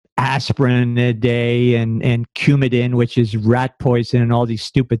aspirin a day and Coumadin, which is rat poison, and all these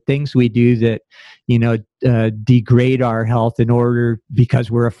stupid things we do that, degrade our health because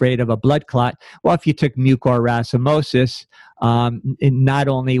we're afraid of a blood clot. Well, if you took Mucor racemosus, not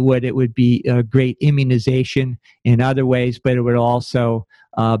only would it be a great immunization in other ways, but it would also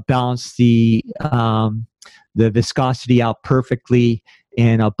balance the viscosity out perfectly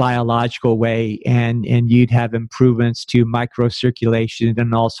in a biological way, and you'd have improvements to microcirculation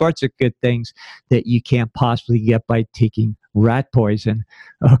and all sorts of good things that you can't possibly get by taking rat poison.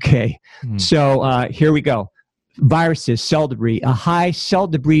 Okay, so here we go. Viruses, cell debris. A high cell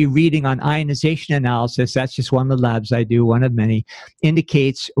debris reading on ionization analysis, that's just one of the labs I do, one of many,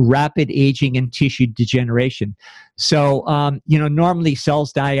 indicates rapid aging and tissue degeneration. So, normally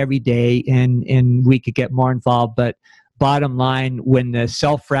cells die every day, and we could get more involved, but bottom line, when the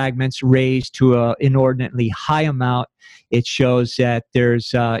cell fragments raise to an inordinately high amount, it shows that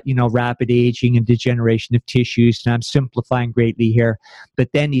there's rapid aging and degeneration of tissues. And I'm simplifying greatly here. But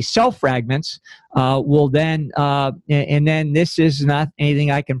then these cell fragments will then, and then this is not anything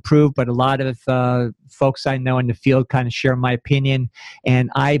I can prove, but a lot of folks I know in the field kind of share my opinion.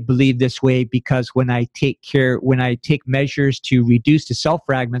 And I believe this way because when I take measures to reduce the cell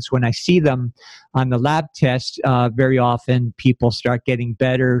fragments, when I see them on the lab test, very often people start getting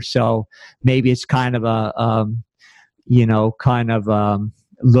better. So maybe it's kind of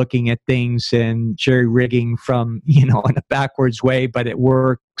looking at things and jerry rigging from, in a backwards way, but it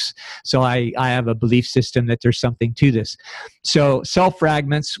works. So I have a belief system that there's something to this. So cell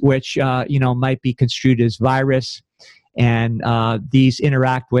fragments, which, might be construed as virus, and these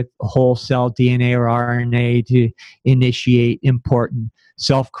interact with whole cell DNA or RNA to initiate important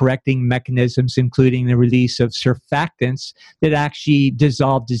self-correcting mechanisms, including the release of surfactants that actually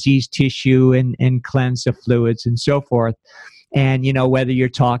dissolve diseased tissue and cleanse the fluids and so forth. And, whether you're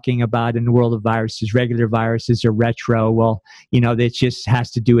talking about in the world of viruses, regular viruses or retro, well, that just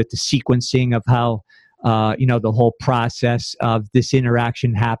has to do with the sequencing of how, the whole process of this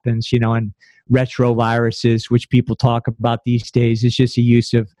interaction happens, and retroviruses, which people talk about these days, is just a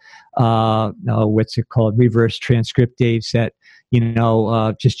use of, what's it called, reverse transcriptase that,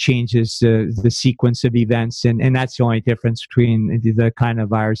 just changes the sequence of events. And that's the only difference between the kind of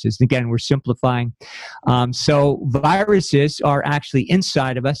viruses. And again, we're simplifying. So viruses are actually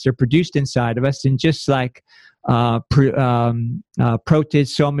inside of us. They're produced inside of us. And just like protids,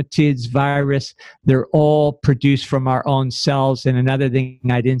 somatids, virus, they're all produced from our own cells. And another thing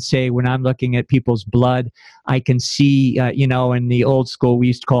I didn't say, when I'm looking at people's blood, I can see, in the old school, we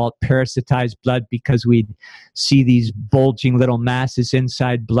used to call it parasitized blood because we'd see these bulging little masses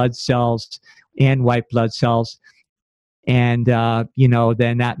inside blood cells and white blood cells. And,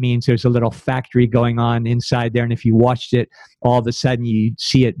 then that means there's a little factory going on inside there. And if you watched it, all of a sudden you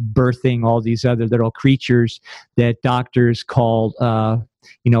see it birthing all these other little creatures that doctors call,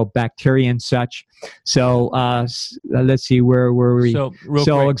 bacteria and such. So let's see, where were we? So quick,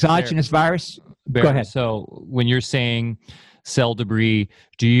 exogenous virus. Go ahead. So when you're saying cell debris,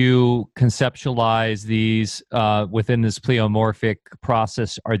 do you conceptualize these within this pleomorphic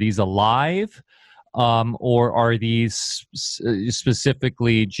process? Are these alive? Or are these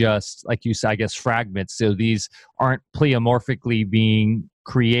specifically just, like you said, I guess, fragments? So these aren't pleomorphically being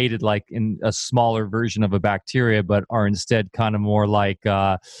created like in a smaller version of a bacteria, but are instead kind of more like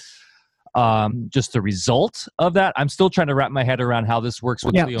just the result of that. I'm still trying to wrap my head around how this works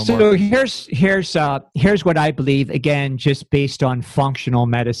with pleomorphism. So here's what I believe, again, just based on functional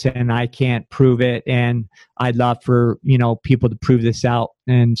medicine. I can't prove it, and I'd love for people to prove this out,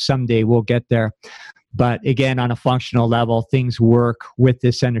 and someday we'll get there. But again, on a functional level, things work with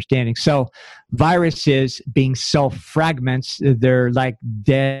this understanding. So viruses, being cell fragments, they're like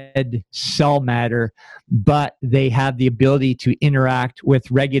dead cell matter, but they have the ability to interact with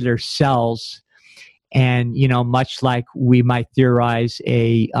regular cells. And, much like we might theorize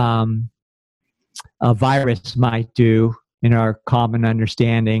a virus might do in our common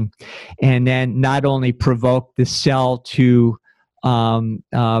understanding, and then not only provoke the cell to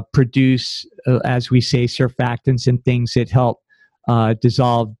produce, as we say, surfactants and things that help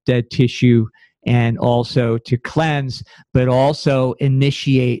dissolve dead tissue, and also to cleanse, but also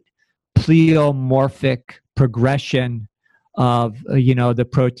initiate pleomorphic progression of, the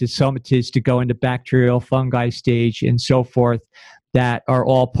protids, somatids to go into bacterial fungi stage and so forth, that are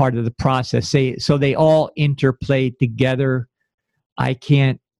all part of the process. So they all interplay together. I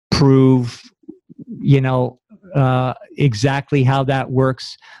can't prove, exactly how that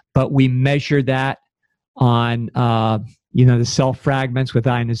works, but we measure that on the cell fragments with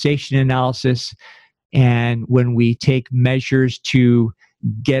ionization analysis. And when we take measures to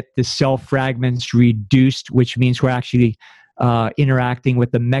get the cell fragments reduced, which means we're actually interacting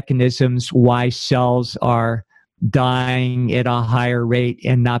with the mechanisms why cells are dying at a higher rate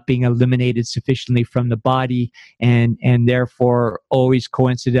and not being eliminated sufficiently from the body, and therefore always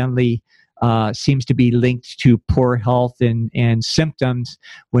coincidentally seems to be linked to poor health and symptoms.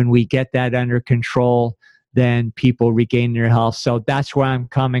 When we get that under control, then people regain their health. So that's where I'm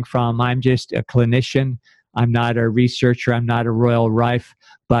coming from. I'm just a clinician. I'm not a researcher. I'm not a Royal Rife.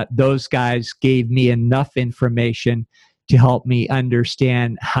 But those guys gave me enough information to help me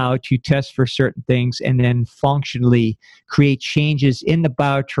understand how to test for certain things and then functionally create changes in the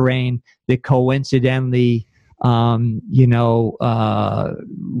bioterrain that coincidentally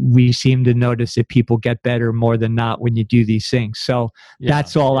we seem to notice that people get better more than not when you do these things. So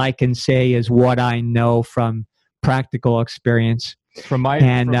that's all I can say is what I know from practical experience. From my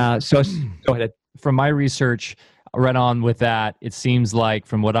So go ahead. From my research, right on with that, it seems like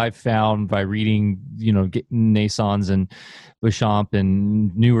from what I've found by reading, Naissance and Béchamp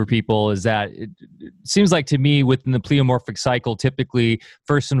and newer people, is that it seems like to me within the pleomorphic cycle, typically,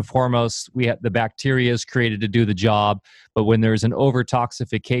 first and foremost, we have the bacteria is created to do the job. But when there's an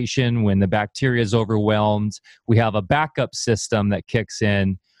overtoxification, when the bacteria is overwhelmed, we have a backup system that kicks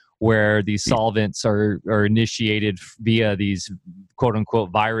in where these solvents are initiated via these quote unquote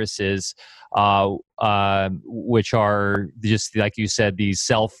viruses, which are just like you said, these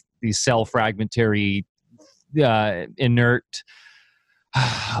cell fragmentary, inert,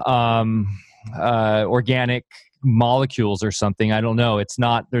 organic molecules or something. I don't know.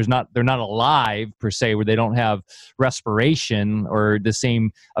 They're not alive per se, where they don't have respiration or the same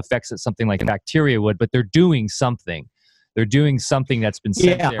effects that something like bacteria would, but they're doing something. They're doing something that's been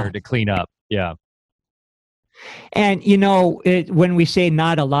sent there to clean up. Yeah. And, when we say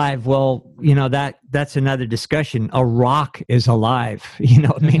not alive, well, that's another discussion. A rock is alive.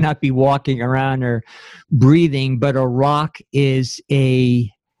 It may not be walking around or breathing, but a rock is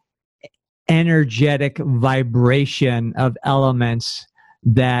a energetic vibration of elements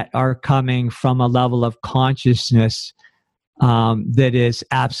that are coming from a level of consciousness that is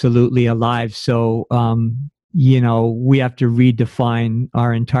absolutely alive. So, we have to redefine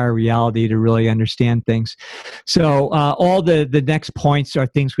our entire reality to really understand things. So all the next points are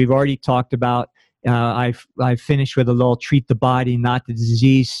things we've already talked about. I finished with a little treat the body, not the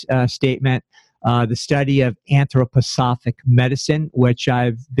disease statement. The study of anthroposophic medicine, which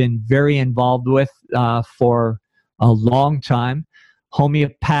I've been very involved with for a long time.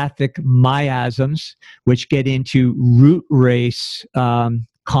 Homeopathic miasms, which get into root race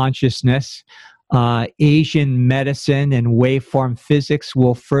consciousness. Asian medicine and waveform physics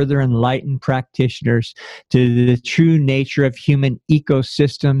will further enlighten practitioners to the true nature of human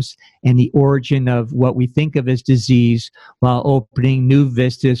ecosystems and the origin of what we think of as disease, while opening new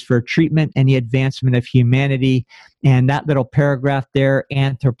vistas for treatment and the advancement of humanity. And that little paragraph there,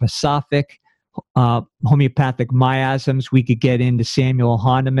 anthroposophic, homeopathic miasms, we could get into Samuel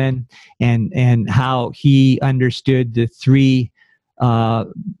Hahnemann and how he understood the three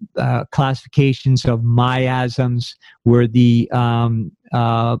classifications of miasms were the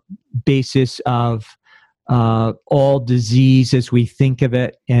basis of all disease as we think of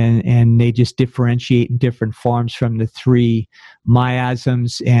it, and they just differentiate in different forms from the three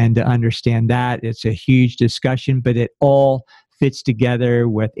miasms. And to understand that, it's a huge discussion, but it all fits together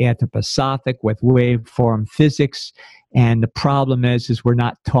with anthroposophic, with waveform physics. And the problem is we're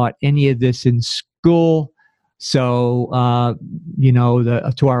not taught any of this in school. So,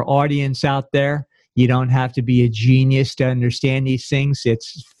 to our audience out there, you don't have to be a genius to understand these things.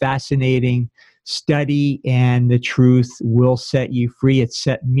 It's fascinating study, and the truth will set you free. It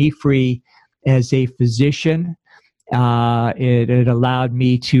set me free as a physician. It allowed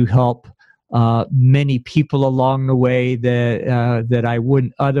me to help many people along the way that I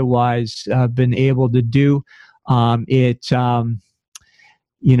wouldn't otherwise been able to do.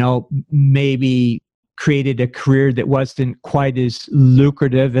 Maybe created a career that wasn't quite as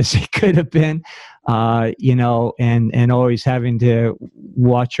lucrative as it could have been, and always having to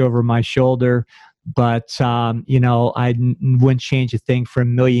watch over my shoulder. But, I wouldn't change a thing for a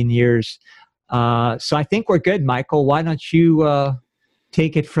million years. So I think we're good, Michael. Why don't you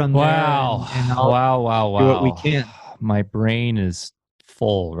take it from there? Wow. Wow. Do what we can. My brain is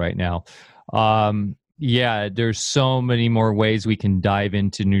full right now. Yeah, there's so many more ways we can dive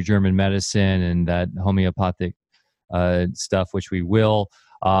into New German medicine and that homeopathic stuff, which we will.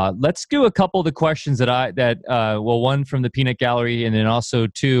 Let's do a couple of the questions one from the Peanut Gallery, and then also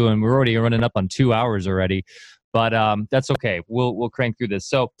two, and we're already running up on 2 hours already, but that's okay. We'll crank through this.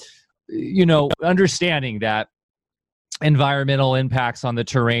 So, understanding that environmental impacts on the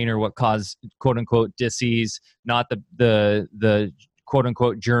terrain are what cause quote unquote disease, not the quote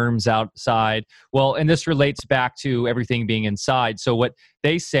unquote germs outside. Well, and this relates back to everything being inside. So what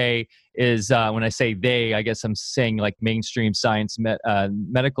they say is, when I say they, I guess I'm saying like mainstream science,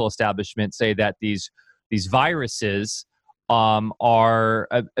 medical establishment say that these viruses are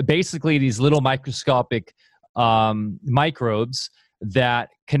basically these little microscopic microbes that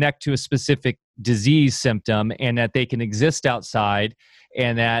connect to a specific disease symptom, and that they can exist outside.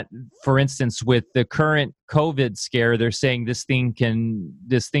 And that, for instance, with the current COVID scare, they're saying this thing can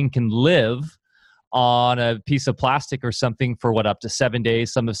live on a piece of plastic or something for up to 7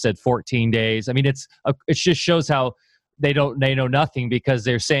 days. Some have said 14 days. I mean, it just shows how they know nothing, because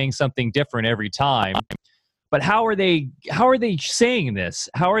they're saying something different every time. But how are they saying this?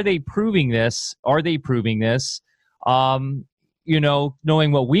 How are they proving this? Are they proving this?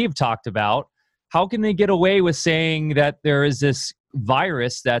 knowing what we've talked about, how can they get away with saying that there is this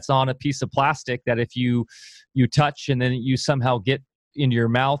virus that's on a piece of plastic that if you touch and then you somehow get in your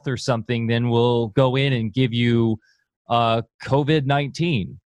mouth or something, then will go in and give you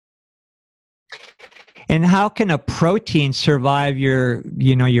COVID-19? And how can a protein survive your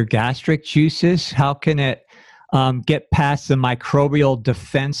gastric juices? How can it get past the microbial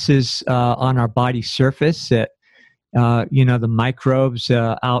defenses on our body surface that, the microbes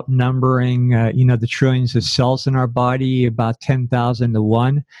outnumbering, the trillions of cells in our body, about 10,000 to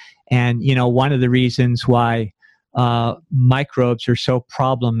 1. And, one of the reasons why microbes are so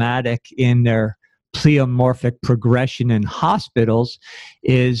problematic in their pleomorphic progression in hospitals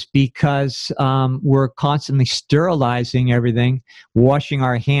is because we're constantly sterilizing everything, washing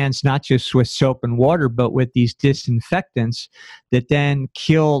our hands not just with soap and water, but with these disinfectants that then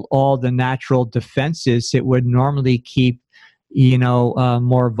kill all the natural defenses that would normally keep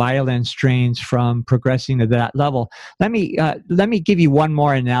more violent strains from progressing to that level. Let me give you one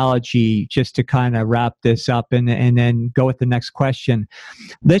more analogy just to kind of wrap this up and then go with the next question.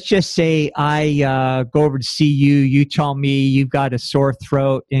 Let's just say I go over to see you. You tell me you've got a sore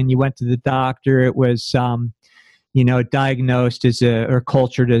throat and you went to the doctor. It was diagnosed or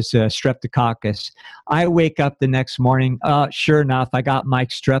cultured as a streptococcus. I wake up the next morning. Sure enough, I got my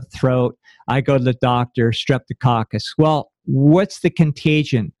strep throat. I go to the doctor, streptococcus. Well, what's the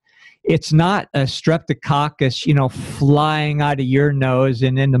contagion? It's not a streptococcus, flying out of your nose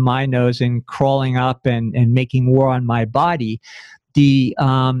and into my nose and crawling up and making war on my body. The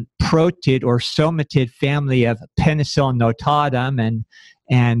protid or somatid family of Penicillium notatum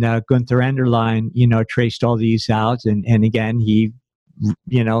and Gunther Enderlein, traced all these out. And again, he,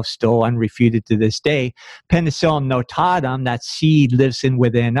 still unrefuted to this day. Penicillium notatum, that seed lives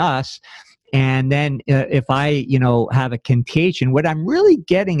within us. And then if I, have a contagion, what I'm really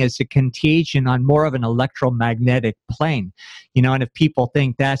getting is a contagion on more of an electromagnetic plane, and if people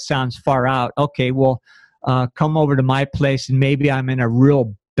think that sounds far out, okay, well, come over to my place and maybe I'm in a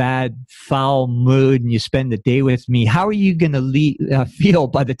real bad, foul mood and you spend the day with me. How are you going to feel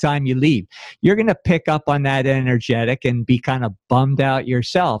by the time you leave? You're going to pick up on that energetic and be kind of bummed out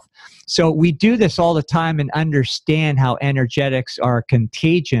yourself. So we do this all the time and understand how energetics are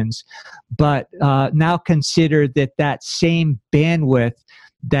contagions, but now consider that same bandwidth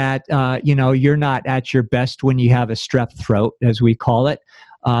that, you're not at your best when you have a strep throat, as we call it.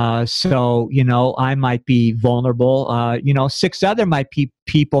 So, I might be vulnerable. 6 other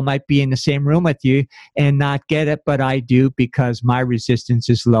people might be in the same room with you and not get it, but I do because my resistance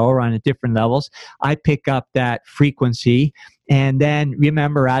is lower on a different levels. I pick up that frequency. And then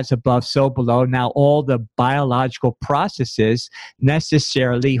remember, as above, so below. Now, all the biological processes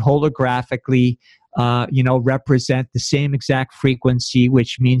necessarily holographically represent the same exact frequency,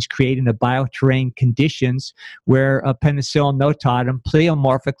 which means creating the bioterrain conditions where a Penicillium notatum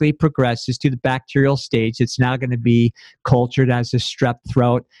pleomorphically progresses to the bacterial stage. It's now going to be cultured as a strep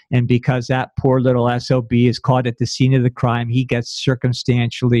throat. And because that poor little SOB is caught at the scene of the crime, he gets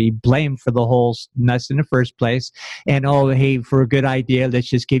circumstantially blamed for the whole mess in the first place. And, oh, hey, for a good idea, let's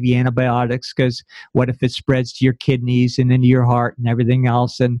just give you antibiotics, because what if it spreads to your kidneys and into your heart and everything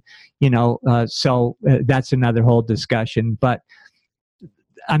else? And, so that's another whole discussion. But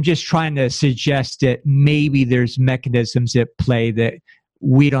I'm just trying to suggest that maybe there's mechanisms at play that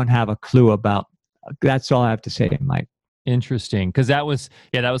we don't have a clue about. That's all I have to say, Mike. Interesting, because that was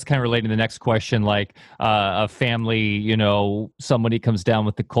kind of relating to the next question, like a family, somebody comes down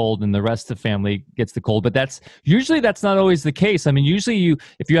with the cold and the rest of the family gets the cold, but that's not always the case. I mean, usually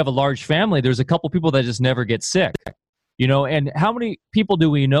if you have a large family, there's a couple people that just never get sick. And how many people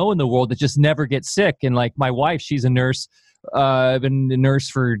do we know in the world that just never get sick? And like my wife, she's a nurse. I've been a nurse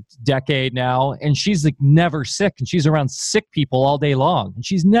for a decade now, and she's like never sick, and she's around sick people all day long, and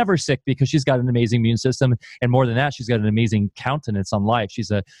she's never sick because she's got an amazing immune system, and more than that, she's got an amazing countenance on life. She's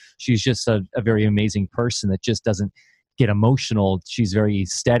just a very amazing person that just doesn't get emotional. She's very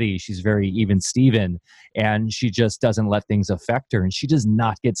steady. She's very even Steven, and she just doesn't let things affect her, and she does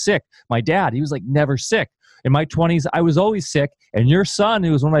not get sick. My dad, he was like never sick. In my 20s, I was always sick, and your son,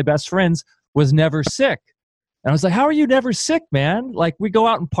 who was one of my best friends, was never sick. And I was like, how are you never sick, man? Like, we go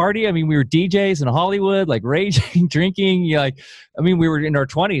out and party. I mean, we were DJs in Hollywood, like raging, drinking. We were in our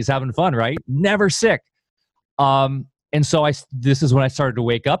 20s having fun, right? Never sick. And so this is when I started to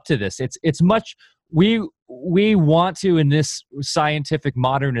wake up to this. It's much, we want to, in this scientific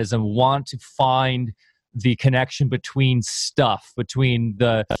modernism, want to find the connection between stuff, between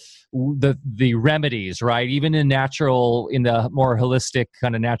the remedies, right? Even in the more holistic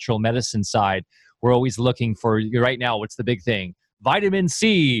kind of natural medicine side, we're always looking for, right now, what's the big thing? Vitamin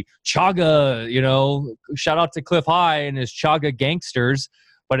C, chaga, shout out to Cliff High and his chaga gangsters.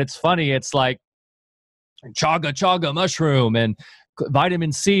 But it's funny, it's like chaga mushroom and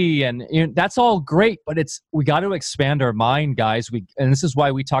vitamin C, and that's all great, but we got to expand our mind, guys. And this is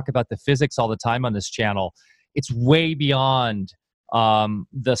why we talk about the physics all the time on this channel. It's way beyond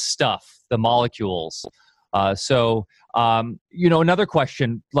the stuff, the molecules. Another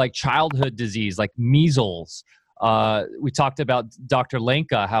question, like childhood disease, like measles. We talked about Dr.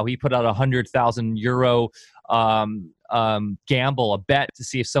 Lenka, how he put out €100,000 gamble, a bet to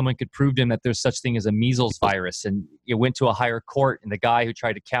see if someone could prove to him that there's such thing as a measles virus. And it went to a higher court, and the guy who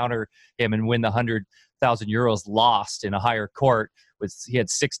tried to counter him and win the €100,000 lost in a higher court. He had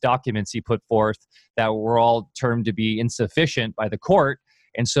 6 documents he put forth that were all termed to be insufficient by the court.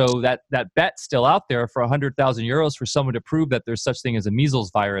 And so that bet's still out there for €100,000 for someone to prove that there's such thing as a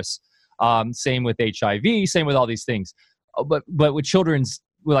measles virus. Same with HIV, same with all these things. But with children's,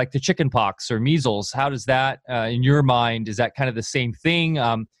 like the chicken pox or measles, how does that, in your mind, is that kind of the same thing?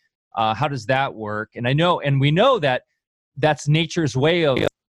 How does that work? And we know that that's nature's way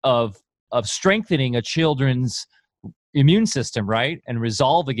of strengthening a children's immune system, right? And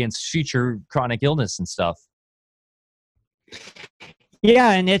resolve against future chronic illness and stuff.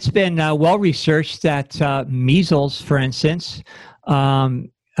 Yeah, and it's been well researched that measles, for instance,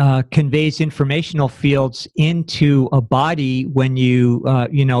 conveys informational fields into a body when you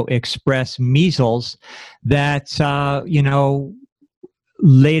express measles that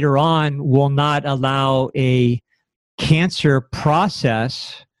later on will not allow a cancer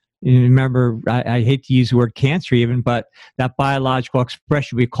process. Remember, I hate to use the word cancer even, but that biological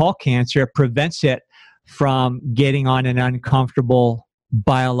expression we call cancer prevents it from getting on an uncomfortable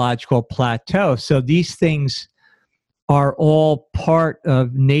biological plateau. So these things are all part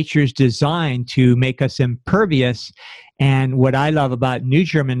of nature's design to make us impervious. And what I love about New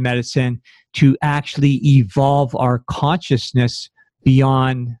German medicine, to actually evolve our consciousness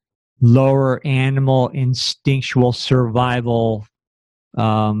beyond lower animal instinctual survival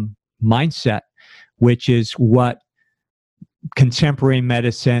mindset, which is what contemporary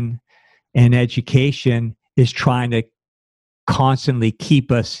medicine and education is trying to constantly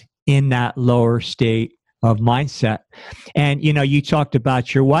keep us in that lower state of mindset. And, you talked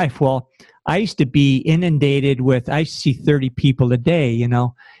about your wife. Well, I used to be inundated with, I see 30 people a day, and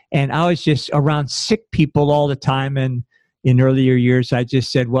I was just around sick people all the time. And in earlier years, I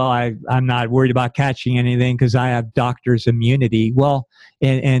just said, well, I'm not worried about catching anything because I have doctor's immunity. Well,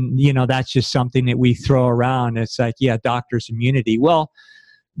 and that's just something that we throw around. It's like, yeah, doctor's immunity. Well,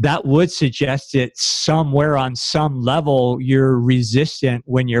 that would suggest that somewhere on some level you're resistant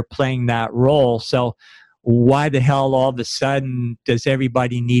when you're playing that role. So why the hell all of a sudden does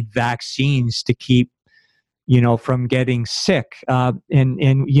everybody need vaccines to keep, from getting sick? And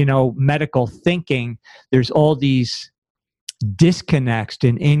medical thinking, there's all these disconnects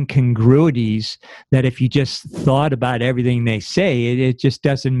and incongruities that if you just thought about everything they say, it just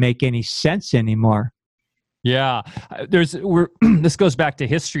doesn't make any sense anymore. Yeah, this goes back to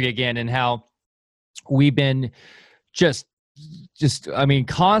history again, and how we've been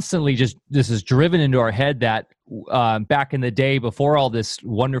constantly this is driven into our head that back in the day, before all this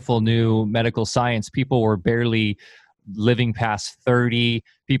wonderful new medical science, people were barely living past 30.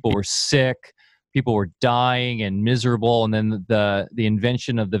 People were sick. People were dying and miserable. And then the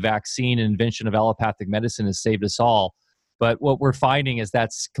invention of the vaccine and invention of allopathic medicine has saved us all. But what we're finding is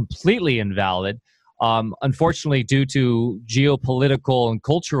that's completely invalid. Unfortunately, due to geopolitical and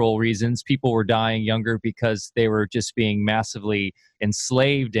cultural reasons, people were dying younger because they were just being massively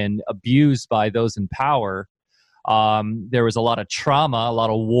enslaved and abused by those in power. There was a lot of trauma, a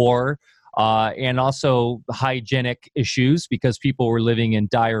lot of war, and also hygienic issues because people were living in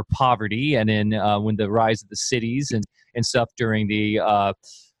dire poverty. And in when the rise of the cities and stuff during the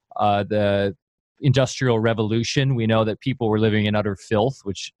Industrial Revolution, we know that people were living in utter filth,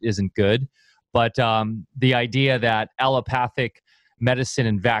 which isn't good. But the idea that allopathic medicine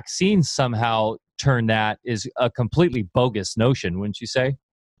and vaccines somehow turn that is a completely bogus notion, wouldn't you say?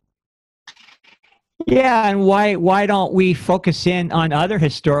 Yeah, and why don't we focus in on other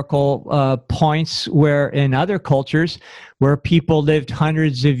historical points where in other cultures where people lived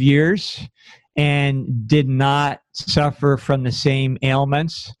hundreds of years and did not suffer from the same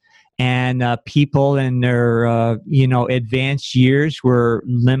ailments? And people in their, advanced years were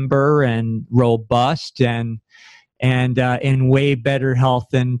limber and robust and in way better health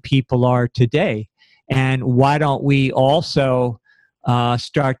than people are today. And why don't we also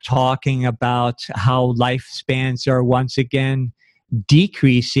start talking about how lifespans are once again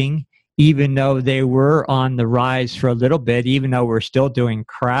decreasing, even though they were on the rise for a little bit, even though we're still doing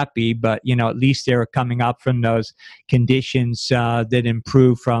crappy, but at least they were coming up from those conditions that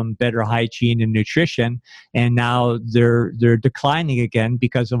improved from better hygiene and nutrition, and now they're declining again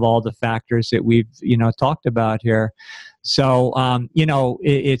because of all the factors that we've talked about here. So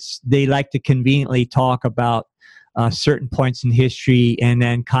it's they like to conveniently talk about certain points in history and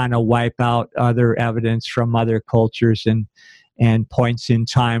then kind of wipe out other evidence from other cultures and points in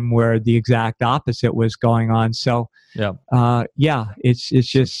time where the exact opposite was going on. So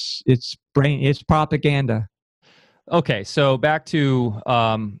it's propaganda. Okay, so back to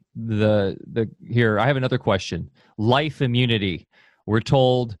the here. I have another question. Life immunity. We're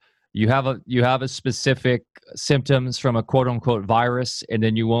told you have a specific symptoms from a quote unquote virus, and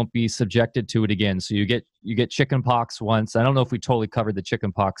then you won't be subjected to it again. So you get chickenpox once. I don't know if we totally covered the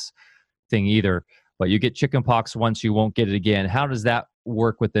chickenpox thing either, but you get chickenpox once, you won't get it again. How does that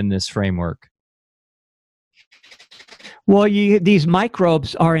work within this framework? Well, these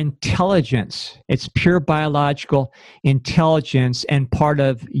microbes are intelligence. It's pure biological intelligence and part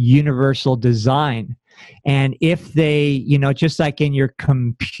of universal design. And if they, just like in your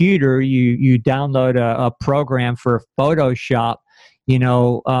computer, you download a program for Photoshop, you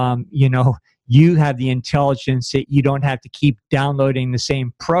have the intelligence that you don't have to keep downloading the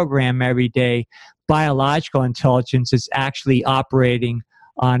same program every day. Biological intelligence is actually operating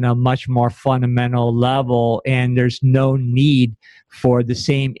on a much more fundamental level, and there's no need for the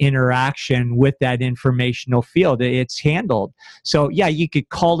same interaction with that informational field. It's handled. So yeah, you could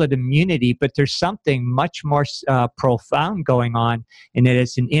call it immunity, but there's something much more profound going on, and that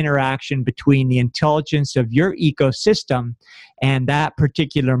it's an interaction between the intelligence of your ecosystem and that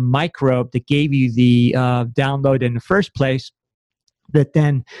particular microbe that gave you the download in the first place, that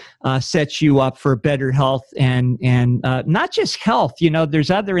then sets you up for better health and not just health. There's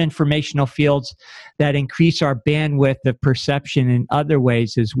other informational fields that increase our bandwidth of perception in other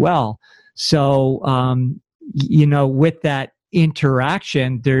ways as well. So, with that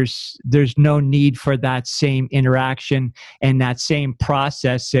interaction, there's no need for that same interaction and that same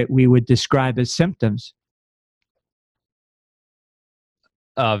process that we would describe as symptoms.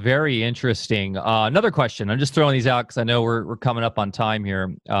 Very interesting. Another question. I'm just throwing these out because I know we're coming up on time here.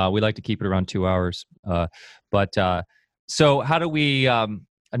 We like to keep it around 2 hours. So how do we?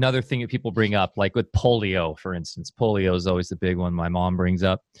 Another thing that people bring up, like with polio, for instance. Polio is always the big one my mom brings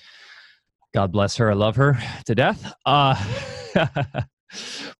up. God bless her. I love her to death.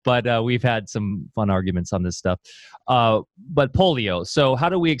 But we've had some fun arguments on this stuff. But polio. So how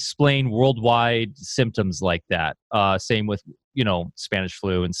do we explain worldwide symptoms like that? Same with, Spanish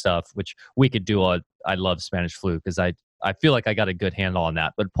flu and stuff, which we could do. I love Spanish flu because I feel like I got a good handle on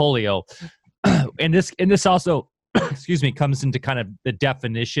that. But polio, and this also, excuse me, comes into kind of the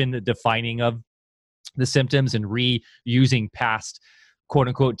definition, the defining of the symptoms and reusing past quote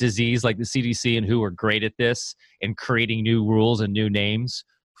unquote disease, like the CDC and WHO are great at this and creating new rules and new names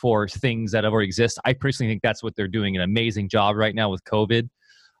for things that already exist. I personally think that's what they're doing an amazing job right now with COVID.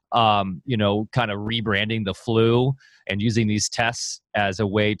 Kind of rebranding the flu and using these tests as a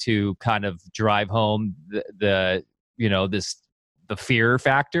way to kind of drive home the fear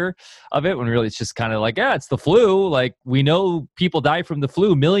factor of it, when really it's just kind of like, it's the flu. Like, we know people die from the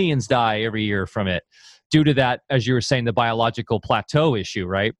flu. Millions die every year from it due to that, as you were saying, the biological plateau issue,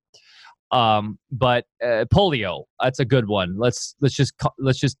 right? But polio, that's a good one. Let's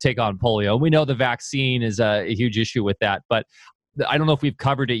just take on polio. We know the vaccine is a huge issue with that, but I don't know if we've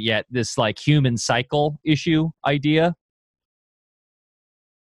covered it yet. This like human cycle issue idea.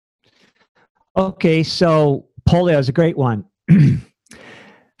 Okay, so polio is a great one.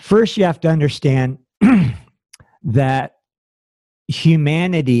 First, you have to understand that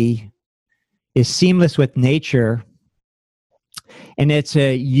humanity is seamless with nature, and it's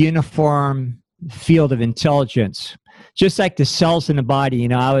a uniform field of intelligence. Just like the cells in the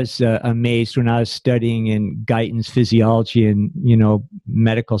body, I was amazed when I was studying in Guyton's physiology in,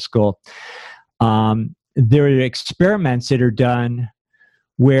 medical school. There are experiments that are done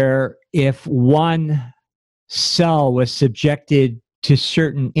where if one cell was subjected to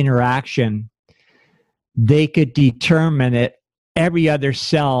certain interaction, they could determine that every other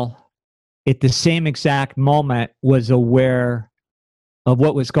cell at the same exact moment was aware of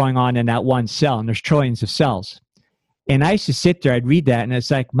what was going on in that one cell. And there's trillions of cells. And I used to sit there, I'd read that, and it's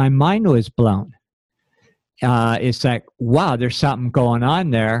like my mind was blown. It's like, wow, there's something going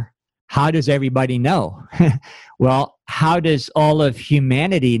on there. How does everybody know? Well, how does all of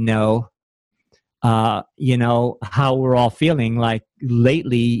humanity know, how we're all feeling? Like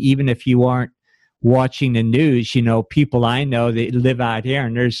lately, even if you aren't watching the news, people I know that live out here,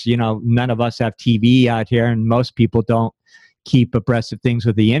 and there's, none of us have TV out here, and most people don't keep abreast of things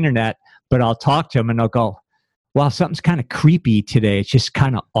with the internet, but I'll talk to them and they'll go, wow, something's kind of creepy today. It's just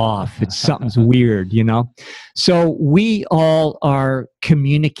kind of off. Something's weird, So we all are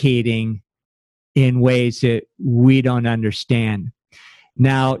communicating in ways that we don't understand.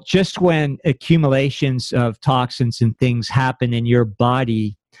 Now, just when accumulations of toxins and things happen in your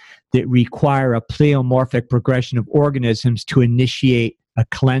body that require a pleomorphic progression of organisms to initiate a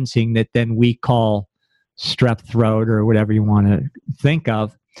cleansing that then we call strep throat or whatever you want to think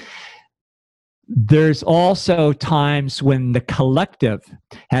of, there's also times when the collective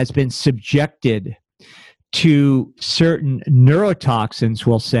has been subjected to certain neurotoxins,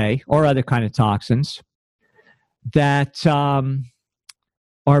 we'll say, or other kind of toxins that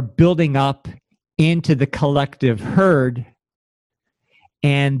are building up into the collective herd,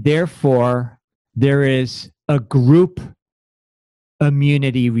 and therefore there is a group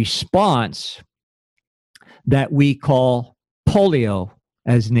immunity response that we call polio,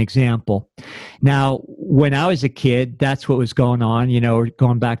 as an example. Now, when I was a kid, that's what was going on,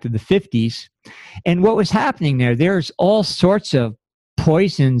 going back to the 50s. And what was happening there's all sorts of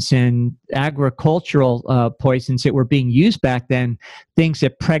poisons and agricultural poisons that were being used back then, things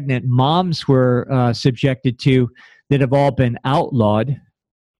that pregnant moms were subjected to that have all been outlawed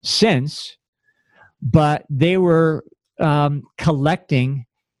since, but they were collecting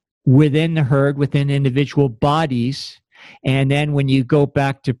within the herd, within individual bodies. And then when you go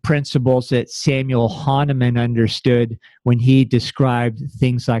back to principles that Samuel Hahnemann understood when he described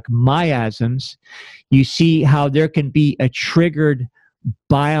things like miasms, you see how there can be a triggered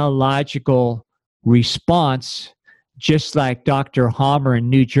biological response, just like Dr. Hammer in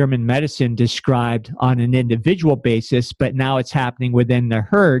New German Medicine described on an individual basis, but now it's happening within the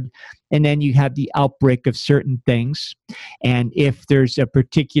herd. And then you have the outbreak of certain things. And if there's a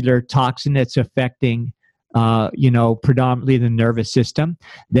particular toxin that's affecting predominantly the nervous system,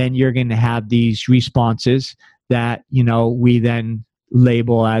 then you're going to have these responses that, we then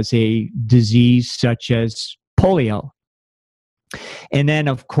label as a disease such as polio. And then,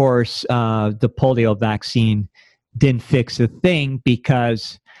 of course, the polio vaccine didn't fix a thing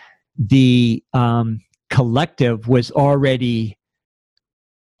because the collective was already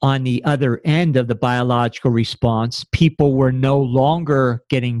on the other end of the biological response. People were no longer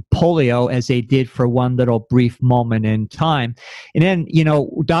getting polio as they did for one little brief moment in time. And then,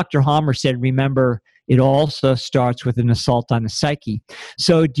 Dr. Hammer said, remember, it also starts with an assault on the psyche.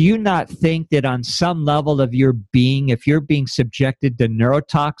 So do you not think that on some level of your being, if you're being subjected to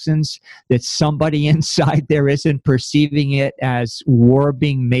neurotoxins, that somebody inside there isn't perceiving it as war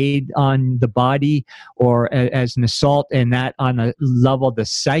being made on the body or as an assault, and that on a level of the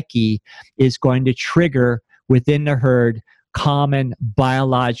psyche is going to trigger within the herd common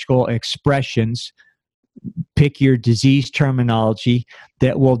biological expressions, pick your disease terminology,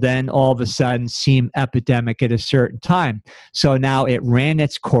 that will then all of a sudden seem epidemic at a certain time. So now it ran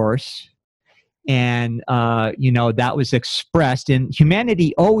its course, and that was expressed. And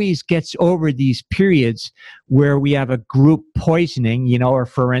humanity always gets over these periods where we have a group poisoning, or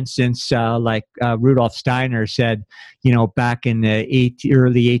for instance, like Rudolf Steiner said, back in the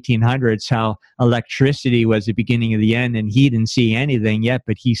early 1800s, how electricity was the beginning of the end, and he didn't see anything yet,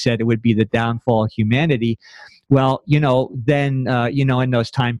 but he said it would be the downfall of humanity. Well, then, in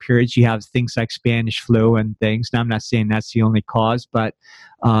those time periods, you have things like Spanish flu and things. Now, I'm not saying that's the only cause, but,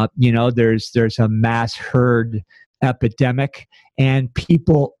 there's a mass herd epidemic, and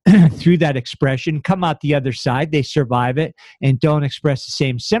people through that expression come out the other side. They survive it and don't express the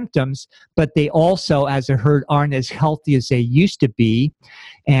same symptoms, but they also, as a herd, aren't as healthy as they used to be.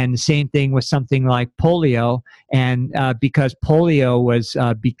 And the same thing with something like polio. And because polio was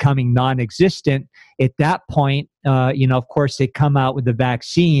becoming non-existent at that point, of course, they come out with the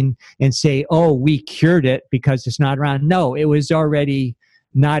vaccine and say, oh, we cured it because it's not around. No, it was already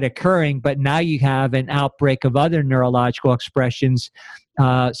not occurring, but now you have an outbreak of other neurological expressions,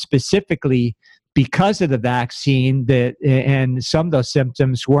 specifically because of the vaccine, and some of those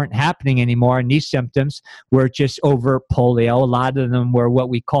symptoms weren't happening anymore, and these symptoms were just overt polio. A lot of them were what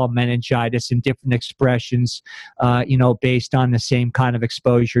we call meningitis and different expressions, based on the same kind of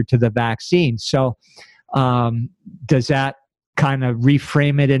exposure to the vaccine. So does that kind of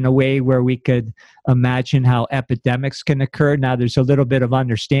reframe it in a way where we could imagine how epidemics can occur? Now, there's a little bit of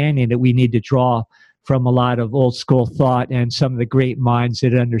understanding that we need to draw from a lot of old school thought and some of the great minds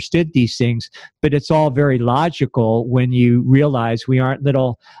that understood these things. But it's all very logical when you realize we aren't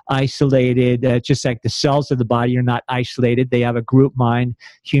little isolated, just like the cells of the body are not isolated. They have a group mind.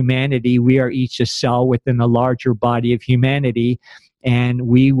 Humanity, we are each a cell within a larger body of humanity, and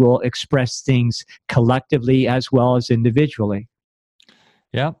we will express things collectively as well as individually.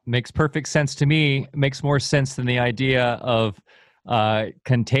 Yeah, makes perfect sense to me. Makes more sense than the idea of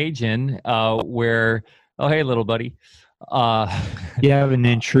contagion, where, oh, hey, little buddy. You have an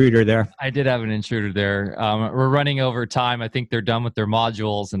intruder there. I did have an intruder there. We're running over time. I think they're done with their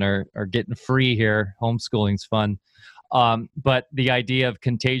modules and are getting free here. Homeschooling's fun. But the idea of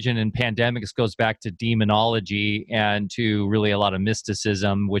contagion and pandemics goes back to demonology and to really a lot of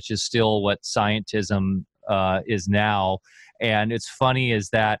mysticism, which is still what scientism is now. And it's funny is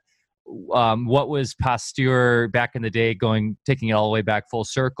that what was Pasteur back in the day, taking it all the way back full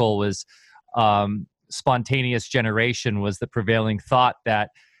circle, was spontaneous generation was the prevailing thought that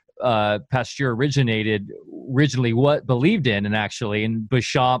Pasteur originally what believed in, and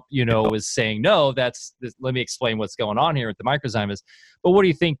Béchamp, was saying, no, let me explain what's going on here with the microzymas. But what do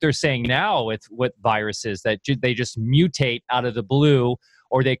you think they're saying now with viruses, that they just mutate out of the blue,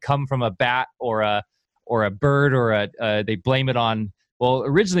 or they come from a bat or a bird, or they blame it on, well,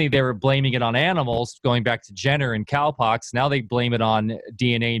 originally they were blaming it on animals, going back to Jenner and cowpox. Now they blame it on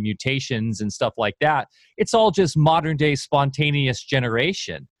DNA mutations and stuff like that. It's all just modern day spontaneous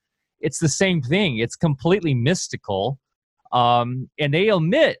generation. It's the same thing. It's completely mystical. And they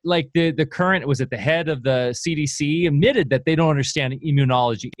omit, like the current was at the head of the CDC, admitted that they don't understand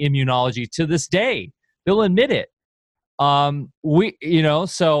immunology to this day. They'll admit it.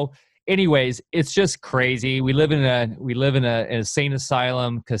 So anyways, it's just crazy. We live in a insane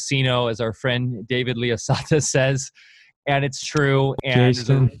asylum casino, as our friend David Leosatis says, and it's true. And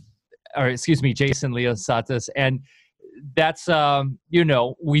Jason Leosatis, and that's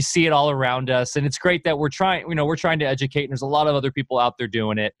we see it all around us, and it's great that we're trying to educate. And there's a lot of other people out there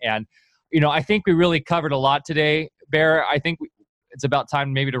doing it, and I think we really covered a lot today, Bear. I think it's about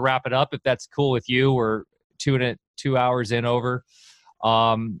time maybe to wrap it up, if that's cool with you. We're 2 hours in over.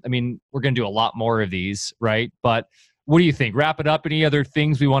 We're going to do a lot more of these, right? But what do you think? Wrap it up. Any other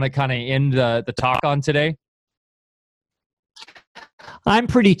things we want to kind of end the talk on today? I'm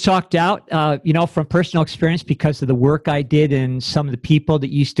pretty talked out, from personal experience, because of the work I did and some of the people that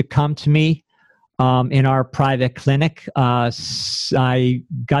used to come to me in our private clinic. I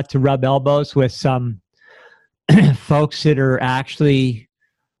got to rub elbows with some folks that are actually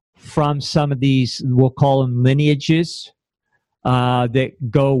from some of these, we'll call them lineages, that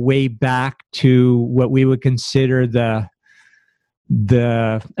go way back to what we would consider the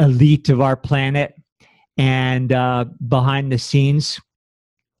elite of our planet. And behind the scenes,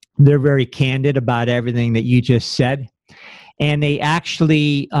 they're very candid about everything that you just said. And they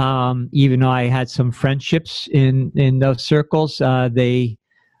actually, even though I had some friendships in those circles, they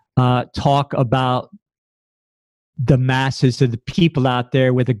talk about the masses of the people out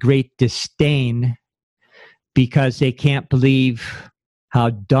there with a great disdain, because they can't believe how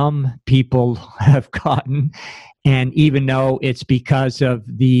dumb people have gotten. And even though it's because of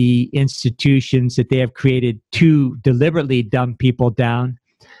the institutions that they have created to deliberately dumb people down,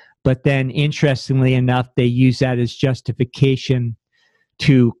 but then interestingly enough, they use that as justification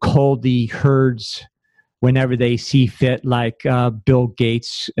to cull the herds whenever they see fit, like Bill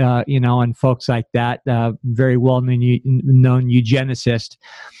Gates, and folks like that, very well-known eugenicist.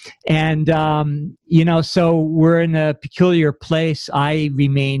 And, so we're in a peculiar place. I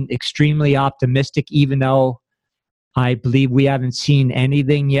remain extremely optimistic, even though I believe we haven't seen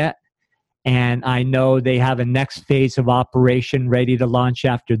anything yet. And I know they have a next phase of operation ready to launch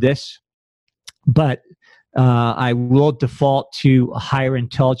after this. But I will default to higher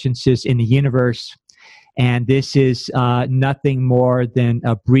intelligences in the universe. And this is nothing more than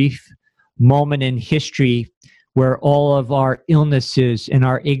a brief moment in history where all of our illnesses and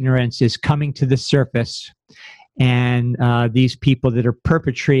our ignorance is coming to the surface. And these people that are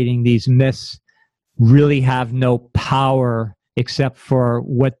perpetrating these myths really have no power except for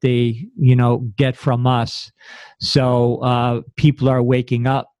what they, get from us. So people are waking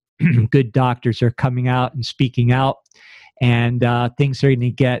up. Good doctors are coming out and speaking out. And things are going to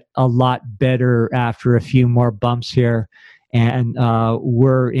get a lot better after a few more bumps here. And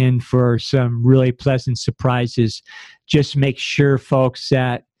we're in for some really pleasant surprises. Just make sure, folks,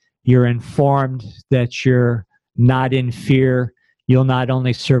 that you're informed, that you're not in fear. You'll not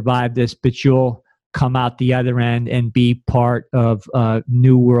only survive this, but you'll come out the other end and be part of a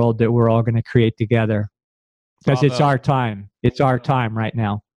new world that we're all going to create together. Because it's our time. It's our time right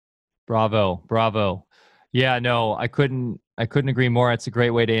now. Bravo. Bravo. Yeah, no, I couldn't agree more. It's a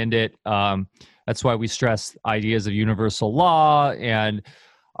great way to end it. That's why we stress ideas of universal law and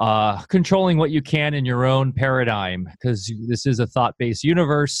controlling what you can in your own paradigm, because this is a thought-based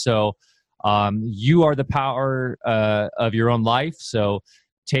universe. So you are the power of your own life. So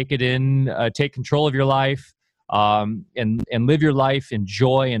take it in, take control of your life, and live your life in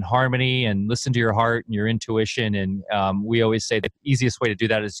joy and harmony, and listen to your heart and your intuition. And we always say the easiest way to do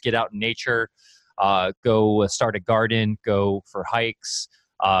that is get out in nature, go start a garden, go for hikes,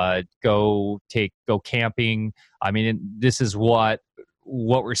 go camping. I mean, this is what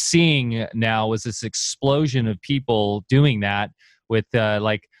we're seeing now is this explosion of people doing that, with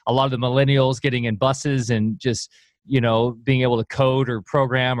like a lot of the millennials getting in buses and just, being able to code or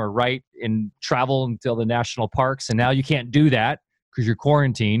program or write and travel until the national parks. And now you can't do that because you're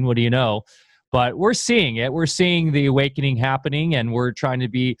quarantined. What do you know? But we're seeing it. We're seeing the awakening happening, and we're trying to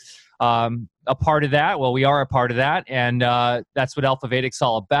be a part of that. Well, we are a part of that, and that's what Alpha Vedic's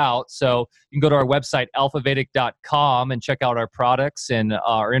all about. So you can go to our website, alphavedic.com, and check out our products and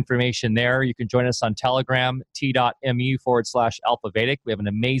our information there. You can join us on Telegram, t.me/AlphaVedic. We have an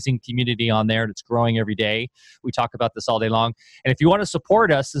amazing community on there that's growing every day. We talk about this all day long. And if you want to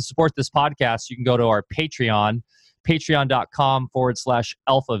support us and support this podcast, you can go to our Patreon,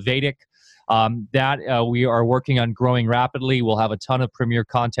 patreon.com/AlphaVedic. We are working on growing rapidly. We'll have a ton of premier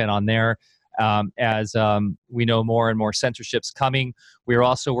content on there as we know more and more censorship's coming. We are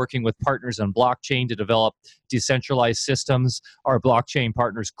also working with partners on blockchain to develop decentralized systems. Our blockchain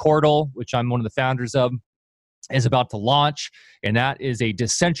partners, Cordal, which I'm one of the founders of, is about to launch, and that is a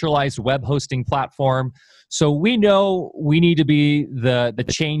decentralized web hosting platform. So we know we need to be the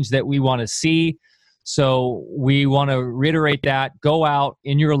change that we want to see. So we want to reiterate that. Go out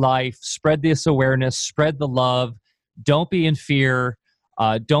in your life, spread this awareness, spread the love. Don't be in fear.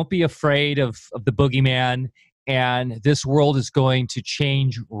 Don't be afraid of the boogeyman. And this world is going to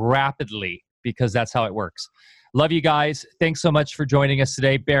change rapidly, because that's how it works. Love you guys. Thanks so much for joining us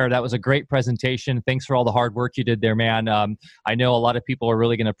today. Bear, that was a great presentation. Thanks for all the hard work you did there, man. I know a lot of people are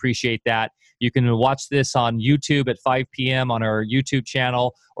really going to appreciate that. You can watch this on YouTube at 5 p.m. on our YouTube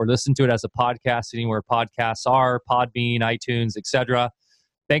channel, or listen to it as a podcast anywhere podcasts are, Podbean, iTunes, etc.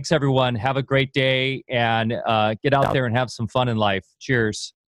 Thanks, everyone. Have a great day, and get out there and have some fun in life.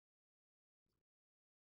 Cheers.